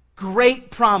a great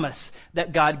promise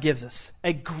that God gives us.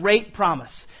 A great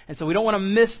promise. And so we don't want to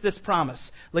miss this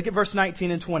promise. Look at verse 19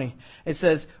 and 20. It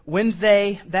says, when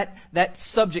that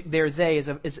subject there, they, is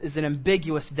an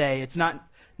ambiguous they. It's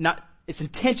it's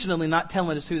intentionally not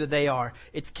telling us who the they are.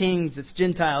 It's kings, it's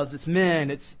Gentiles, it's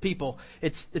men, it's people.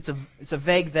 It's a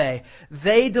vague they.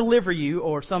 They deliver you,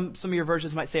 or some of your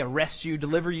versions might say arrest you.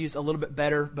 Deliver you is a little bit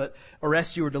better, but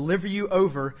arrest you or deliver you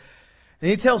over.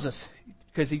 And he tells us,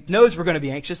 because he knows we're going to be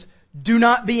anxious, do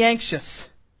not be anxious.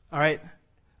 All right?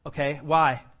 Okay,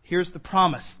 why? Here's the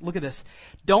promise. Look at this.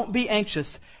 Don't be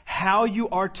anxious how you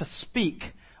are to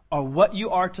speak or what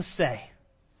you are to say.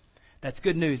 That's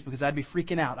good news, because I'd be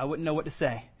freaking out. I wouldn't know what to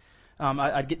say.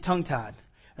 I'd get tongue-tied.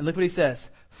 And look what he says.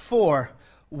 For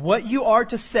what you are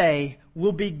to say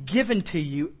will be given to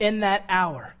you in that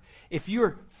hour. If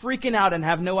you're freaking out and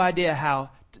have no idea how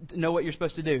to know what you're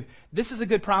supposed to do, this is a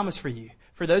good promise for you.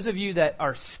 For those of you that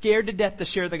are scared to death to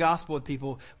share the gospel with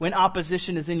people when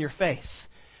opposition is in your face,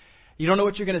 you don't know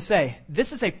what you're going to say.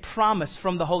 This is a promise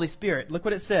from the Holy Spirit. Look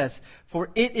what it says. For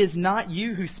it is not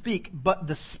you who speak, but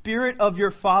the Spirit of your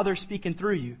Father speaking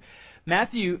through you.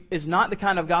 Matthew is not the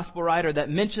kind of gospel writer that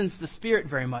mentions the Spirit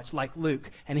very much like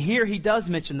Luke. And here he does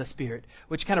mention the Spirit,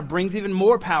 which kind of brings even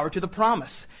more power to the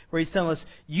promise, where he's telling us,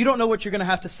 you don't know what you're going to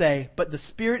have to say, but the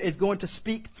Spirit is going to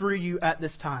speak through you at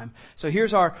this time. So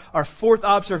here's our fourth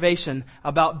observation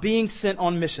about being sent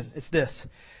on mission. It's this.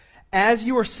 As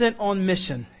you are sent on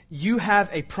mission, you have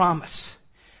a promise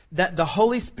that the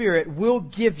Holy Spirit will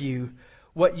give you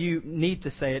what you need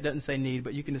to say. It doesn't say need,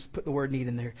 but you can just put the word need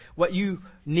in there. What you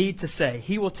need to say.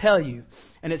 He will tell you.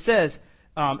 And it says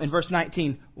in verse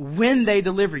 19, when they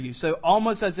deliver you. So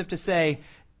almost as if to say,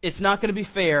 it's not going to be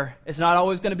fair. It's not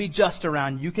always going to be just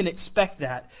around. You can expect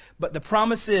that. But the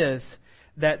promise is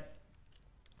that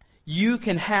you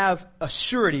can have a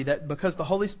surety that because the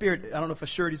Holy Spirit, I don't know if a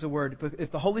surety is a word, but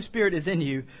if the Holy Spirit is in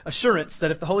you, assurance that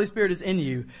if the Holy Spirit is in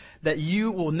you, that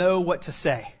you will know what to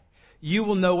say. You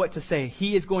will know what to say.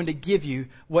 He is going to give you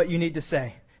what you need to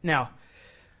say. Now,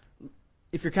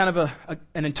 if you're kind of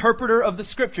an interpreter of the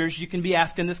Scriptures, you can be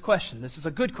asking this question. This is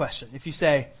a good question. If you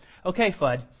say, okay,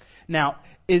 Fudd, now,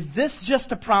 is this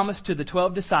just a promise to the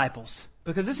 12 disciples?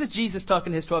 Because this is Jesus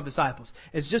talking to his 12 disciples.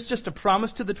 Is this just a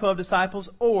promise to the 12 disciples,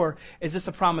 or is this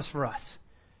a promise for us?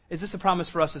 Is this a promise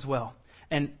for us as well?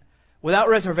 And without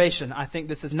reservation, I think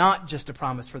this is not just a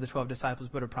promise for the 12 disciples,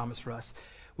 but a promise for us.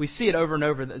 We see it over and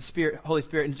over that the Holy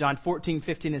Spirit in John 14,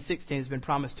 15, and 16 has been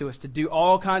promised to us to do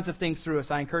all kinds of things through us.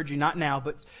 I encourage you not now,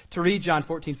 but to read John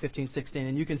 14, 15, 16,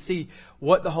 and you can see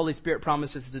what the Holy Spirit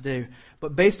promises to do.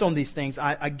 But based on these things,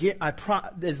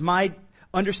 is my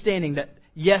understanding that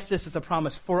yes, this is a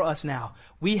promise for us now.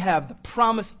 We have the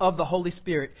promise of the Holy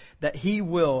Spirit that He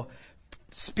will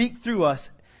speak through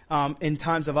us in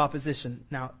times of opposition.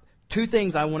 Now, two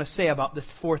things I want to say about this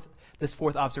fourth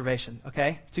observation,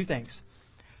 okay? Two things.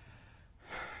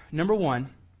 Number one,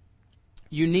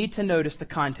 you need to notice the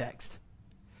context.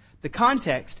 The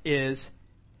context is,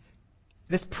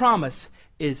 this promise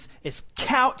is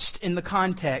couched in the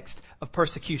context of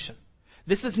persecution.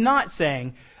 This is not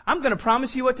saying, I'm going to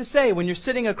promise you what to say when you're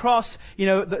sitting across,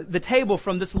 the table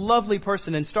from this lovely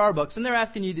person in Starbucks, and they're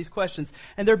asking you these questions,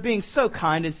 and they're being so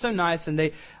kind and so nice, and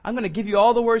I'm going to give you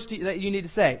all the words that you need to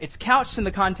say. It's couched in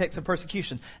the context of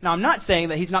persecution. Now, I'm not saying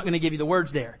that he's not going to give you the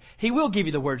words there. He will give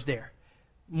you the words there,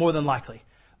 more than likely.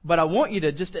 But I want you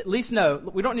to just at least know,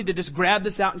 we don't need to just grab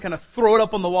this out and kind of throw it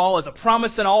up on the wall as a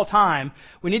promise in all time.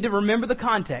 We need to remember the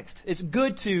context. It's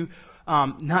good to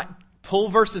not pull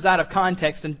verses out of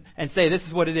context and say this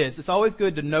is what it is. It's always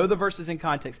good to know the verses in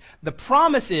context. The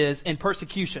promise is in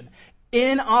persecution,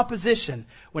 in opposition,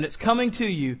 when it's coming to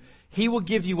you, he will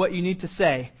give you what you need to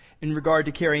say in regard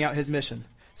to carrying out his mission.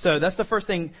 So that's the first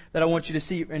thing that I want you to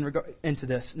see into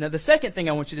this. Now, the second thing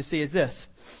I want you to see is this.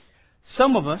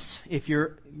 Some of us, if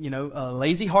you're, a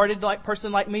lazy-hearted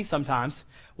person like me sometimes,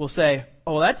 will say,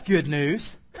 oh, that's good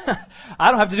news. I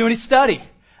don't have to do any study.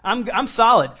 I'm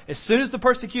solid. As soon as the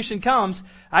persecution comes,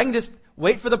 I can just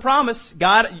wait for the promise.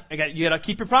 God, you got to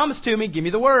keep your promise to me. Give me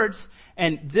the words.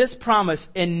 And this promise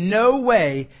in no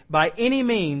way, by any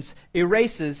means,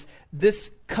 erases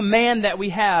this command that we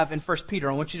have in 1 Peter.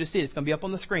 I want you to see it. It's going to be up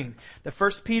on the screen. The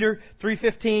 1 Peter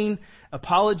 3:15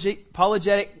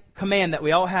 apologetic command that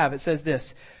we all have. It says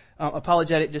this.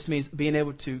 Apologetic just means being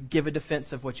able to give a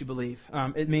defense of what you believe.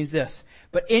 It means this.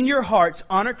 But in your hearts,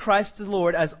 honor Christ the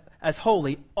Lord as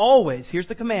holy, always, here's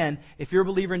the command, if you're a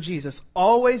believer in Jesus,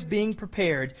 always being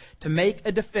prepared to make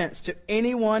a defense to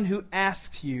anyone who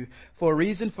asks you for a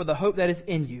reason for the hope that is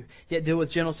in you, yet deal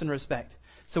with gentleness and respect.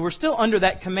 So we're still under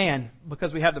that command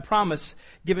because we have the promise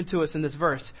given to us in this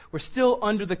verse. We're still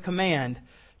under the command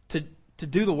to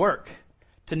do the work,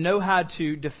 to know how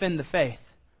to defend the faith.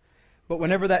 But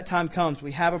whenever that time comes,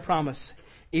 we have a promise.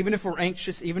 Even if we're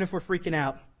anxious, even if we're freaking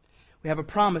out, we have a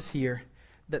promise here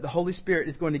that the Holy Spirit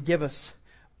is going to give us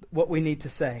what we need to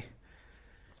say.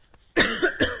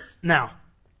 Now,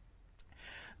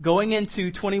 going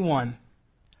into 21,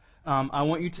 I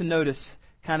want you to notice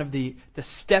kind of the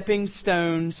stepping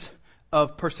stones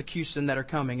of persecution that are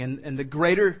coming and the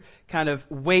greater kind of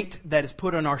weight that is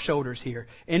put on our shoulders here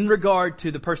in regard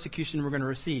to the persecution we're going to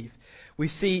receive. We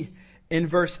see in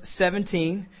verse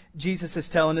 17, Jesus is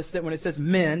telling us that when it says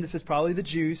men, this is probably the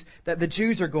Jews, that the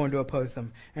Jews are going to oppose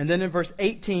them. And then in verse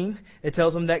 18, it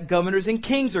tells them that governors and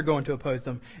kings are going to oppose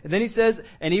them. And then he says,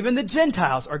 and even the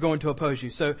Gentiles are going to oppose you.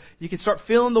 So you can start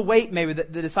feeling the weight maybe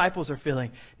that the disciples are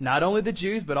feeling. Not only the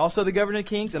Jews, but also the governors and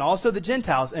kings and also the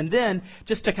Gentiles. And then,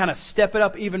 just to kind of step it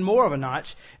up even more of a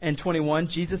notch, in 21,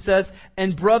 Jesus says,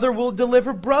 and brother will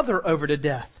deliver brother over to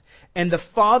death. And the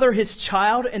father his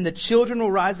child, and the children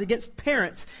will rise against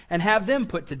parents and have them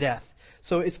put to death.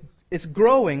 So it's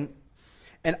growing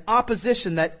an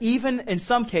opposition that even in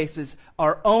some cases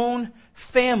our own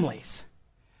families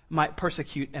might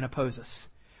persecute and oppose us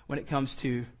when it comes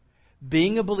to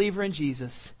being a believer in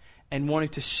Jesus and wanting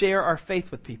to share our faith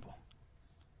with people.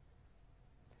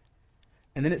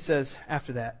 And then it says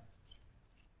after that,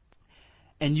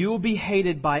 and you will be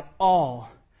hated by all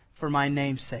for my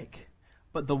name's sake.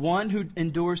 But the one who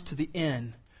endures to the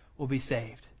end will be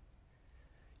saved.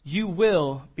 You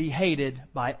will be hated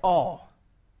by all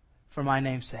for my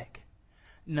name's sake.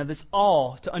 Now this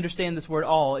all, to understand this word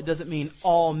all, it doesn't mean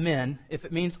all men. If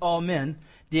it means all men,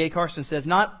 D.A. Carson says,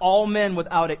 not all men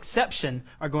without exception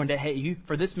are going to hate you,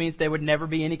 for this means there would never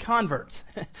be any converts.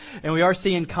 And we are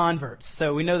seeing converts.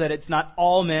 So we know that it's not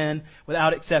all men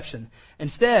without exception.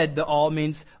 Instead, the all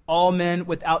means all men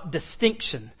without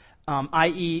distinction.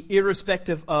 I.e.,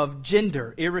 irrespective of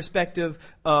gender, irrespective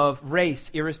of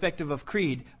race, irrespective of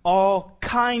creed. All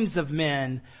kinds of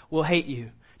men will hate you.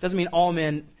 It doesn't mean all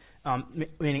men,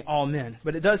 meaning all men,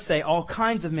 but it does say all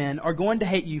kinds of men are going to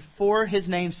hate you for his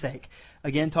name's sake.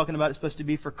 Again, talking about it's supposed to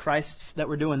be for Christ's that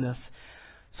we're doing this.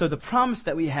 So the promise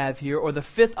that we have here, or the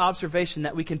fifth observation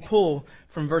that we can pull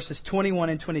from verses 21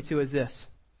 and 22 is this.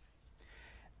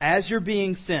 As you're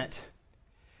being sent,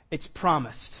 it's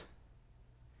promised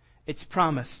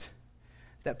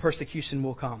that persecution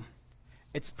will come.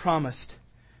 It's promised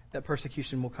that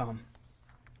persecution will come.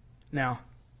 Now,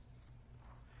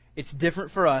 it's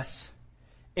different for us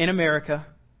in America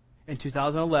in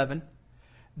 2011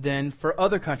 than for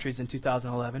other countries in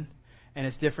 2011. And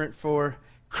it's different for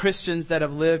Christians that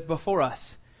have lived before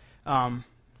us.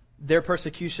 Their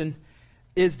persecution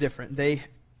is different.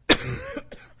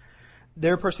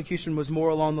 Their persecution was more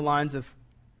along the lines of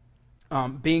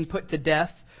being put to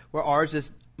death, where ours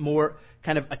is more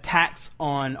kind of attacks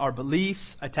on our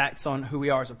beliefs, attacks on who we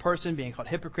are as a person, being called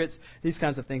hypocrites, these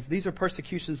kinds of things. These are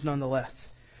persecutions nonetheless.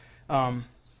 But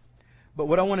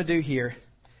what I want to do here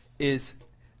is,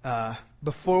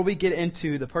 before we get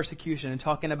into the persecution and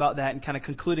talking about that and kind of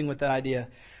concluding with that idea,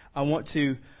 I want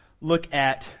to look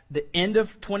at the end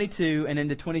of 22 and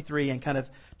into 23 and kind of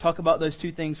talk about those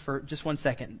two things for just 1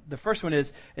 second. The first one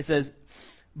is, it says,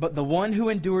 but the one who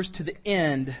endures to the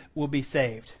end will be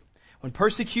saved. When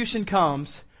persecution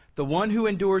comes, the one who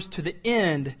endures to the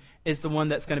end is the one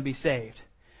that's going to be saved.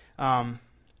 And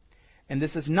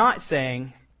this is not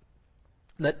saying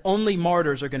that only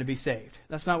martyrs are going to be saved.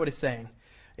 That's not what it's saying.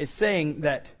 It's saying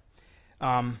that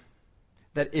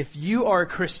that if you are a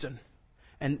Christian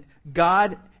and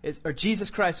God or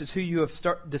Jesus Christ is who you have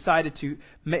decided to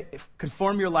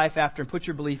conform your life after and put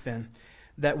your belief in,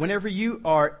 that whenever you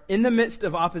are in the midst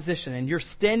of opposition and you're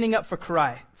standing up for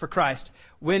Christ,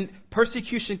 when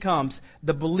persecution comes,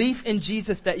 the belief in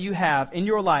Jesus that you have in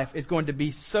your life is going to be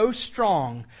so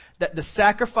strong that the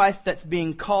sacrifice that's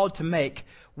being called to make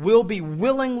will be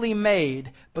willingly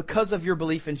made because of your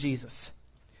belief in Jesus.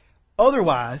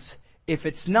 Otherwise, if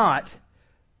it's not,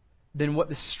 then what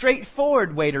the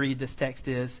straightforward way to read this text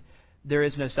is, there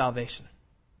is no salvation.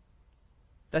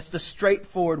 That's the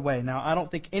straightforward way. Now, I don't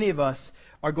think any of us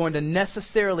are going to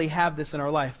necessarily have this in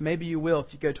our life. Maybe you will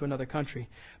if you go to another country.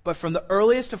 But from the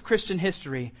earliest of Christian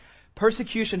history,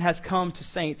 persecution has come to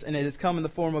saints, and it has come in the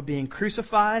form of being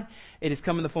crucified. It has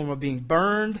come in the form of being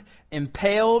burned,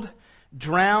 impaled,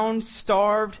 drowned,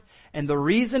 starved. And the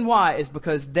reason why is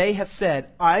because they have said,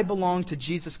 I belong to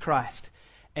Jesus Christ.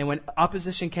 And when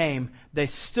opposition came, they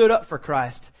stood up for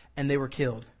Christ and they were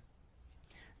killed.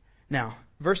 Now,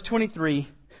 verse 23,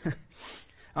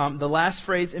 the last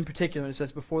phrase in particular, it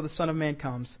says, before the Son of Man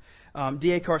comes.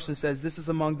 D.A. Carson says this is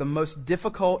among the most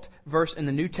difficult verse in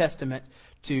the New Testament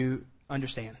to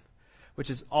understand, which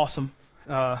is awesome.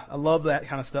 I love that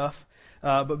kind of stuff.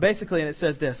 But basically, and it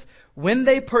says this, when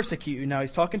they persecute you, now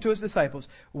he's talking to his disciples,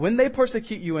 when they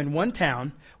persecute you in one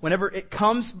town, whenever it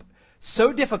comes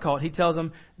so difficult, he tells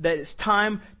them that it's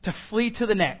time to flee to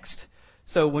the next.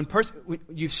 So when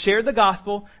you've shared the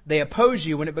gospel, they oppose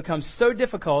you. When it becomes so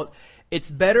difficult, it's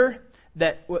better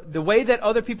that the way that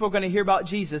other people are going to hear about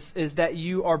Jesus is that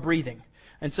you are breathing.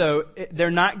 And so they're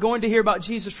not going to hear about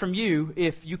Jesus from you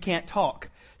if you can't talk.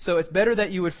 So it's better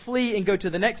that you would flee and go to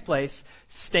the next place,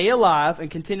 stay alive,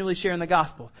 and continually sharing the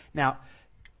gospel. Now,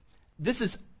 this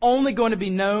is only going to be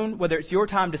known, whether it's your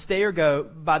time to stay or go,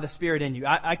 by the Spirit in you.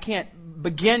 I can't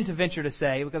begin to venture to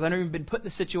say, because I've never even been put in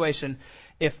the situation,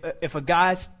 if a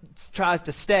guy tries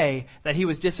to stay, that he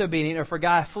was disobedient, or if a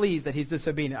guy flees, that he's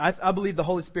disobedient. I believe the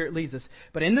Holy Spirit leads us.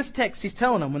 But in this text, he's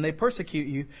telling them, when they persecute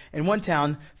you in one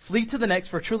town, flee to the next,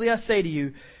 for truly I say to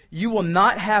you, you will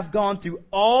not have gone through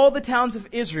all the towns of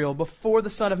Israel before the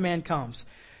Son of Man comes.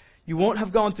 You won't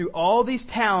have gone through all these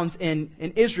towns in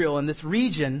Israel, in this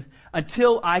region,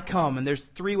 until I come. And there's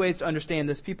three ways to understand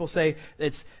this. People say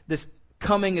it's this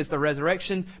coming is the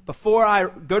resurrection. Before I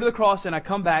go to the cross and I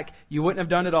come back, you wouldn't have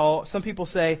done it all. Some people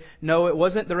say, no, it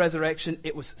wasn't the resurrection.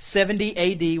 It was 70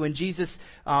 AD when Jesus,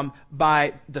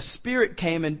 by the Spirit,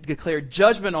 came and declared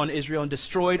judgment on Israel and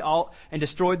destroyed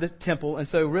the temple. And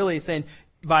so really he's saying,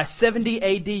 by 70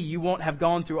 AD, you won't have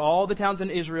gone through all the towns in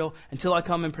Israel until I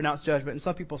come and pronounce judgment. And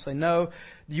some people say, no,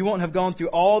 you won't have gone through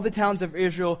all the towns of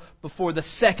Israel before the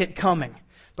second coming,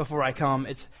 before I come.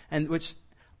 Which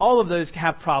all of those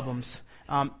have problems.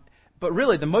 But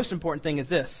really, the most important thing is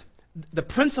this. The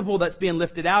principle that's being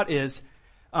lifted out is,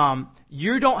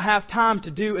 you don't have time to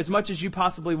do as much as you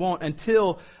possibly want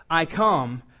until I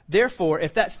come. Therefore,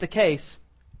 if that's the case,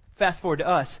 fast forward to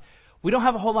us, we don't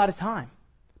have a whole lot of time.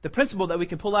 The principle that we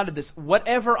can pull out of this,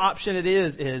 whatever option it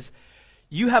is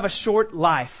you have a short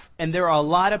life and there are a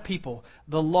lot of people.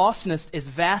 The lostness is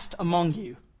vast among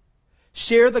you.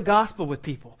 Share the gospel with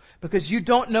people because you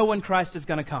don't know when Christ is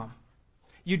going to come.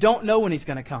 You don't know when he's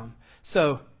going to come.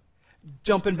 So,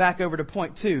 jumping back over to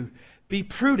point 2, be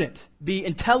prudent, be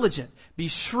intelligent, be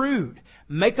shrewd,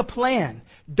 make a plan.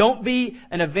 Don't be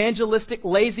an evangelistic,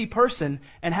 lazy person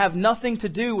and have nothing to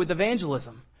do with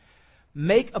evangelism.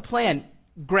 Make a plan.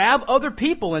 Grab other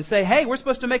people and say, hey, we're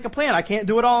supposed to make a plan. I can't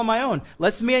do it all on my own.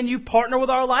 Let's me and you partner with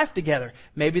our life together.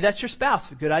 Maybe that's your spouse.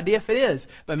 A good idea if it is.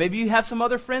 But maybe you have some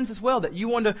other friends as well that you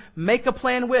want to make a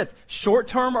plan with,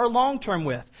 short-term or long-term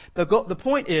with. The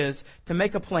point is to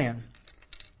make a plan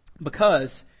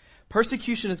because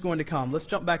persecution is going to come. Let's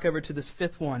jump back over to this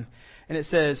 5th one. And it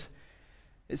says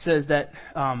that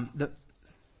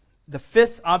the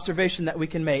fifth observation that we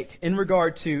can make in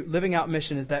regard to living out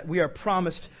mission is that we are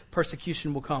promised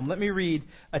persecution will come. Let me read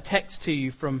a text to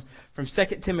you from 2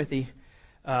 Timothy.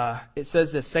 It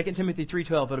says this, 2 Timothy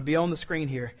 3:12. It'll be on the screen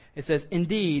here. It says,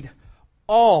 "Indeed,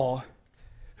 all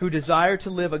who desire to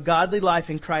live a godly life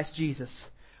in Christ Jesus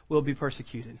will be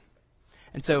persecuted."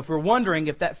 And so if we're wondering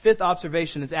if that fifth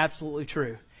observation is absolutely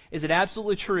true, is it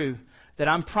absolutely true that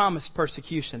I'm promised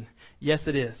persecution? Yes,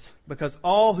 it is. Because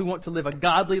all who want to live a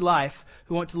godly life,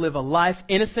 who want to live a life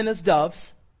innocent as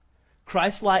doves,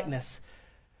 Christ-likeness,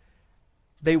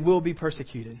 they will be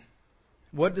persecuted.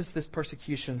 What does this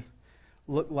persecution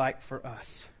look like for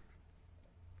us?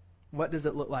 What does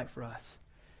it look like for us?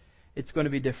 It's going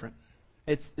to be different.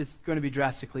 It's going to be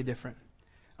drastically different.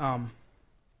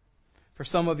 For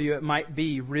some of you, it might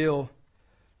be real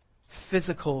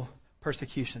physical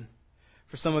persecution.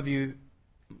 For some of you,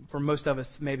 for most of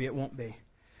us, maybe it won't be.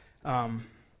 But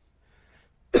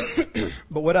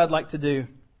what I'd like to do,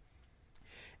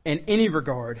 in any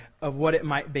regard of what it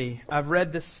might be, I've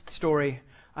read this story,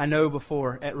 I know,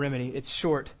 before at Remedy. It's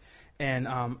short, and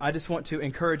I just want to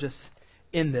encourage us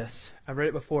in this. I've read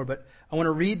it before, but I want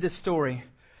to read this story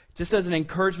just as an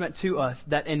encouragement to us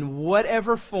that in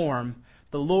whatever form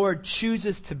the Lord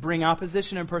chooses to bring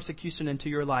opposition and persecution into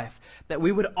your life, that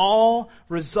we would all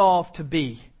resolve to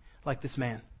be like this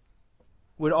man.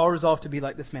 We'd all resolve to be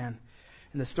like this man.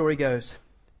 And the story goes,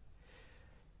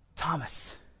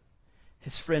 "Thomas,"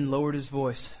 his friend lowered his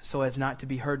voice so as not to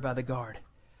be heard by the guard,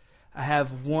 "I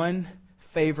have one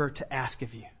favor to ask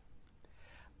of you.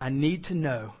 I need to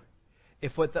know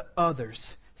if what the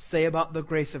others say about the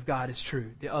grace of God is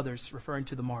true." The others referring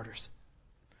to the martyrs.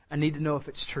 "I need to know if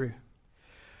it's true.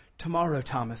 Tomorrow,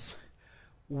 Thomas,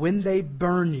 when they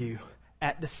burn you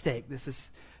at the stake," this is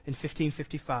in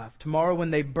 1555, "tomorrow when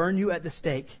they burn you at the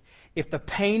stake, if the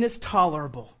pain is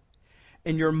tolerable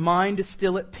and your mind is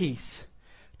still at peace,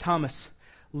 Thomas,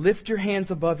 lift your hands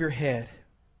above your head.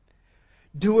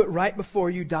 Do it right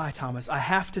before you die, Thomas. I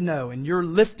have to know, and your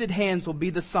lifted hands will be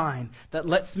the sign that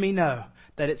lets me know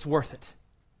that it's worth it."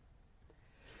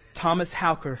 Thomas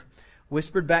Hauker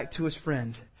whispered back to his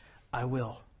friend, "I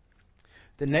will."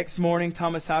 The next morning,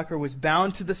 Thomas Hauker was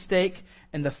bound to the stake,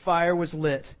 and the fire was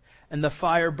lit, and the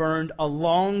fire burned a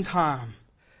long time.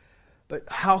 But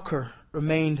Hauker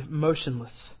remained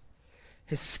motionless.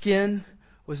 His skin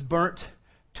was burnt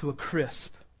to a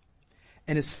crisp,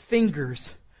 and his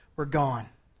fingers were gone.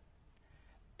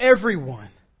 Everyone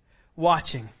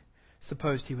watching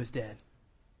supposed he was dead.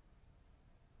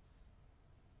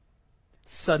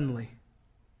 Suddenly,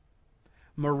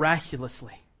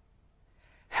 miraculously,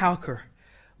 Hauker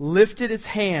lifted his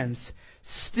hands,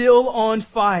 still on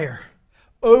fire,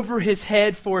 over his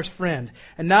head for his friend.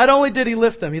 And not only did he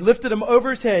lift them, he lifted them over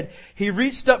his head. He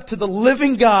reached up to the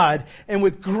living God, and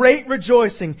with great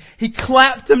rejoicing, he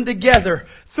clapped them together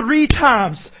 3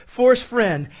 times for his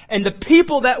friend. And the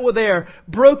people that were there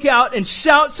broke out in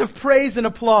shouts of praise and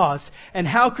applause. And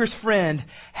Hauker's friend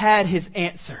had his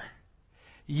answer.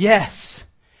 Yes,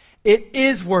 it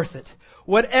is worth it.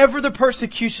 Whatever the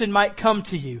persecution might come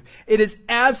to you, it is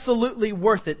absolutely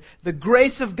worth it. The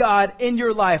grace of God in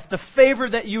your life, the favor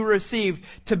that you received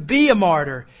to be a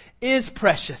martyr, is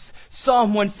precious.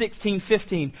 Psalm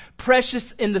 116:15.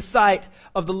 "Precious in the sight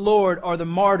of the Lord are the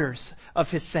martyrs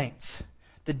of His saints."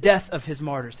 The death of His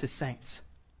martyrs, His saints.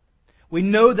 We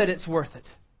know that it's worth it.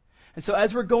 And so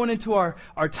as we're going into our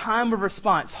time of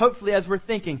response, hopefully as we're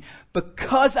thinking,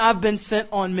 because I've been sent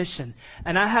on mission,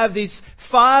 and I have these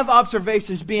 5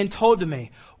 observations being told to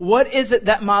me, what is it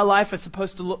that my life is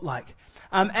supposed to look like?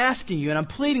 I'm asking you and I'm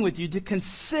pleading with you to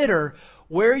consider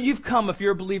where you've come if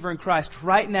you're a believer in Christ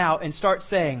right now and start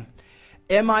saying,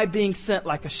 am I being sent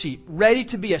like a sheep, ready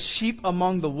to be a sheep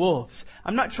among the wolves?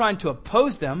 I'm not trying to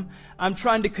oppose them. I'm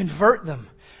trying to convert them.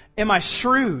 Am I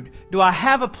shrewd? Do I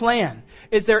have a plan?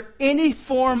 Is there any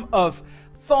form of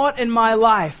thought in my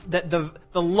life that the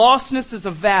lostness is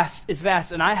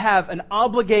vast, and I have an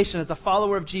obligation as a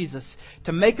follower of Jesus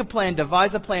to make a plan,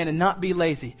 devise a plan, and not be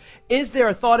lazy? Is there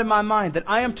a thought in my mind that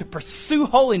I am to pursue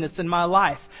holiness in my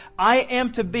life? I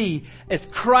am to be as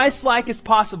Christ-like as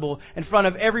possible in front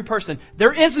of every person.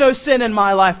 There is no sin in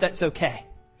my life that's okay.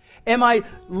 Am I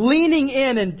leaning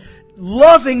in and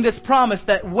loving this promise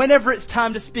that whenever it's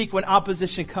time to speak, when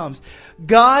opposition comes,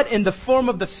 God in the form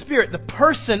of the Spirit, the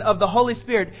person of the Holy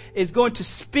Spirit, is going to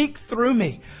speak through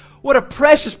me? What a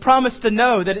precious promise to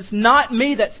know that it's not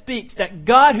me that speaks, that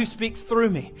God who speaks through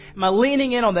me. Am I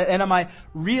leaning in on that? And am I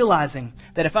realizing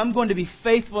that if I'm going to be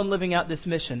faithful in living out this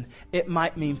mission, it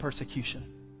might mean persecution?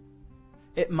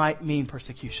 It might mean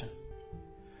persecution.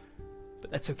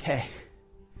 But that's okay.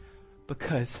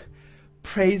 Because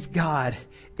praise God,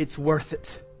 it's worth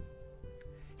it.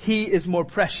 He is more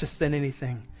precious than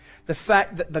anything. The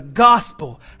fact that the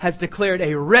gospel has declared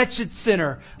a wretched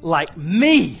sinner like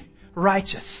me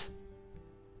righteous.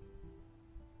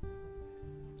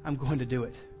 I'm going to do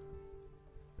it.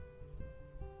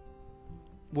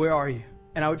 Where are you?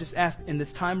 And I would just ask, in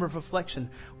this time of reflection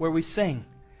where we sing,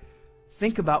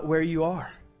 think about where you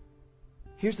are.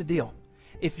 Here's the deal.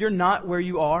 If you're not where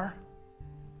you are,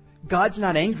 God's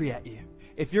not angry at you.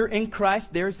 If you're in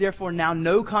Christ, there is therefore now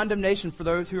no condemnation for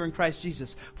those who are in Christ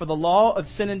Jesus. For the law of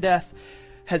sin and death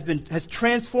has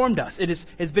transformed us. It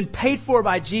has been paid for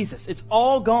by Jesus. It's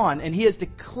all gone, and He has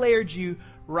declared you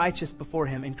righteous before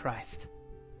Him in Christ.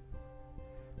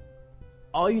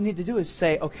 All you need to do is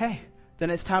say, okay, then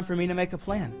it's time for me to make a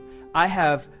plan. I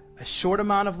have a short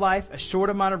amount of life, a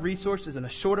short amount of resources, and a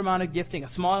short amount of gifting, a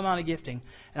small amount of gifting,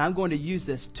 and I'm going to use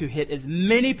this to hit as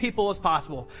many people as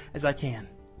possible as I can.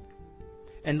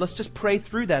 And let's just pray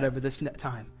through that over this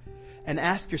time. And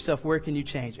ask yourself, where can you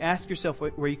change? Ask yourself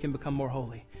where you can become more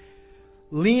holy.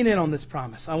 Lean in on this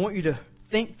promise. I want you to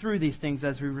think through these things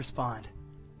as we respond.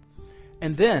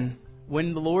 And then,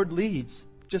 when the Lord leads,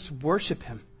 just worship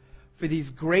Him for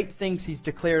these great things He's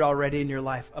declared already in your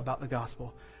life about the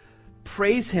gospel.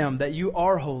 Praise Him that you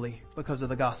are holy because of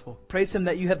the gospel. Praise Him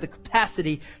that you have the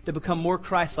capacity to become more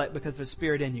Christ-like because of the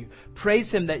Spirit in you.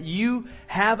 Praise Him that you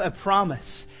have a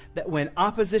promise that when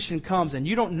opposition comes and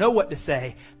you don't know what to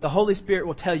say, the Holy Spirit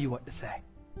will tell you what to say.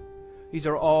 These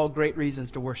are all great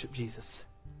reasons to worship Jesus.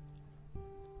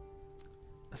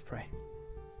 Let's pray.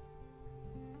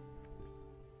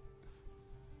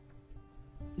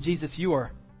 Jesus, you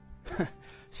are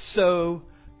so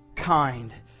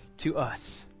kind to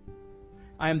us.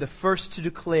 I am the first to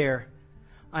declare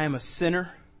I am a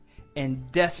sinner in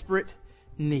desperate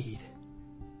need.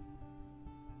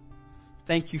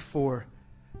 Thank you for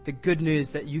the good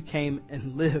news that you came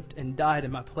and lived and died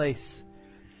in my place.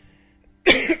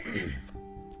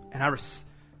 And I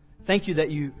thank you that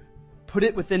you put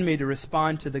it within me to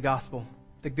respond to the gospel,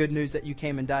 the good news that you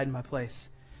came and died in my place,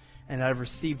 and I've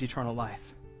received eternal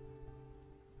life.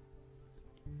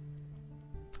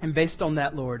 And based on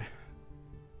that, Lord,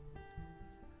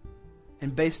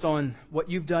 and based on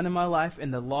what you've done in my life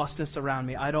and the lostness around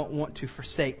me, I don't want to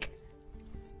forsake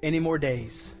any more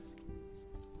days.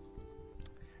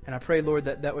 And I pray, Lord,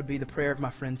 that that would be the prayer of my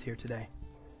friends here today.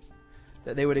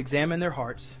 That they would examine their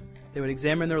hearts, they would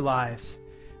examine their lives,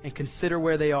 and consider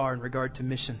where they are in regard to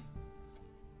mission.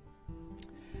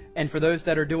 And for those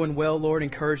that are doing well, Lord,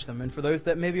 encourage them. And for those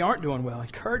that maybe aren't doing well,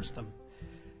 encourage them.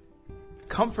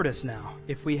 Comfort us now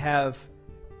if we have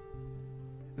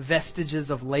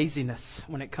vestiges of laziness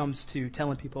when it comes to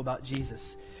telling people about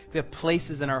Jesus. If we have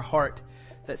places in our heart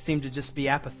that seem to just be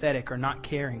apathetic or not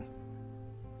caring.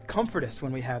 Comfort us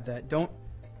when we have that. Don't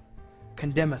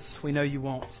condemn us. We know you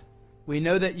won't. We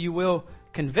know that you will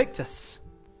convict us.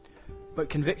 But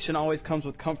conviction always comes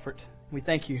with comfort. We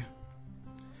thank you.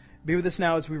 Be with us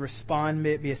now as we respond.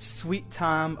 May it be a sweet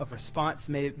time of response.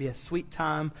 May it be a sweet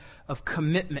time of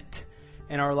commitment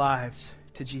in our lives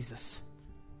to Jesus.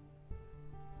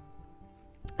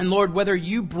 And Lord, whether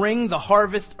you bring the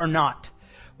harvest or not,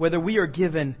 whether we are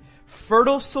given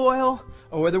fertile soil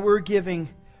or whether we're giving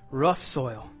rough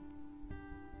soil,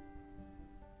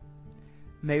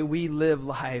 may we live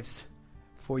lives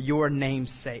for your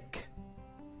name's sake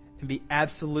and be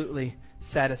absolutely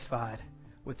satisfied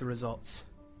with the results.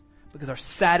 Because our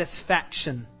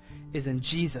satisfaction is in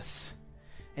Jesus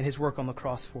and His work on the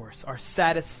cross for us. Our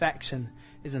satisfaction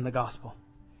is in the gospel.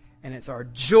 And it's our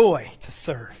joy to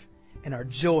serve and our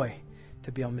joy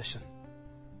to be on mission.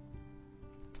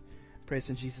 Praise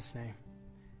in Jesus' name.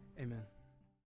 Amen.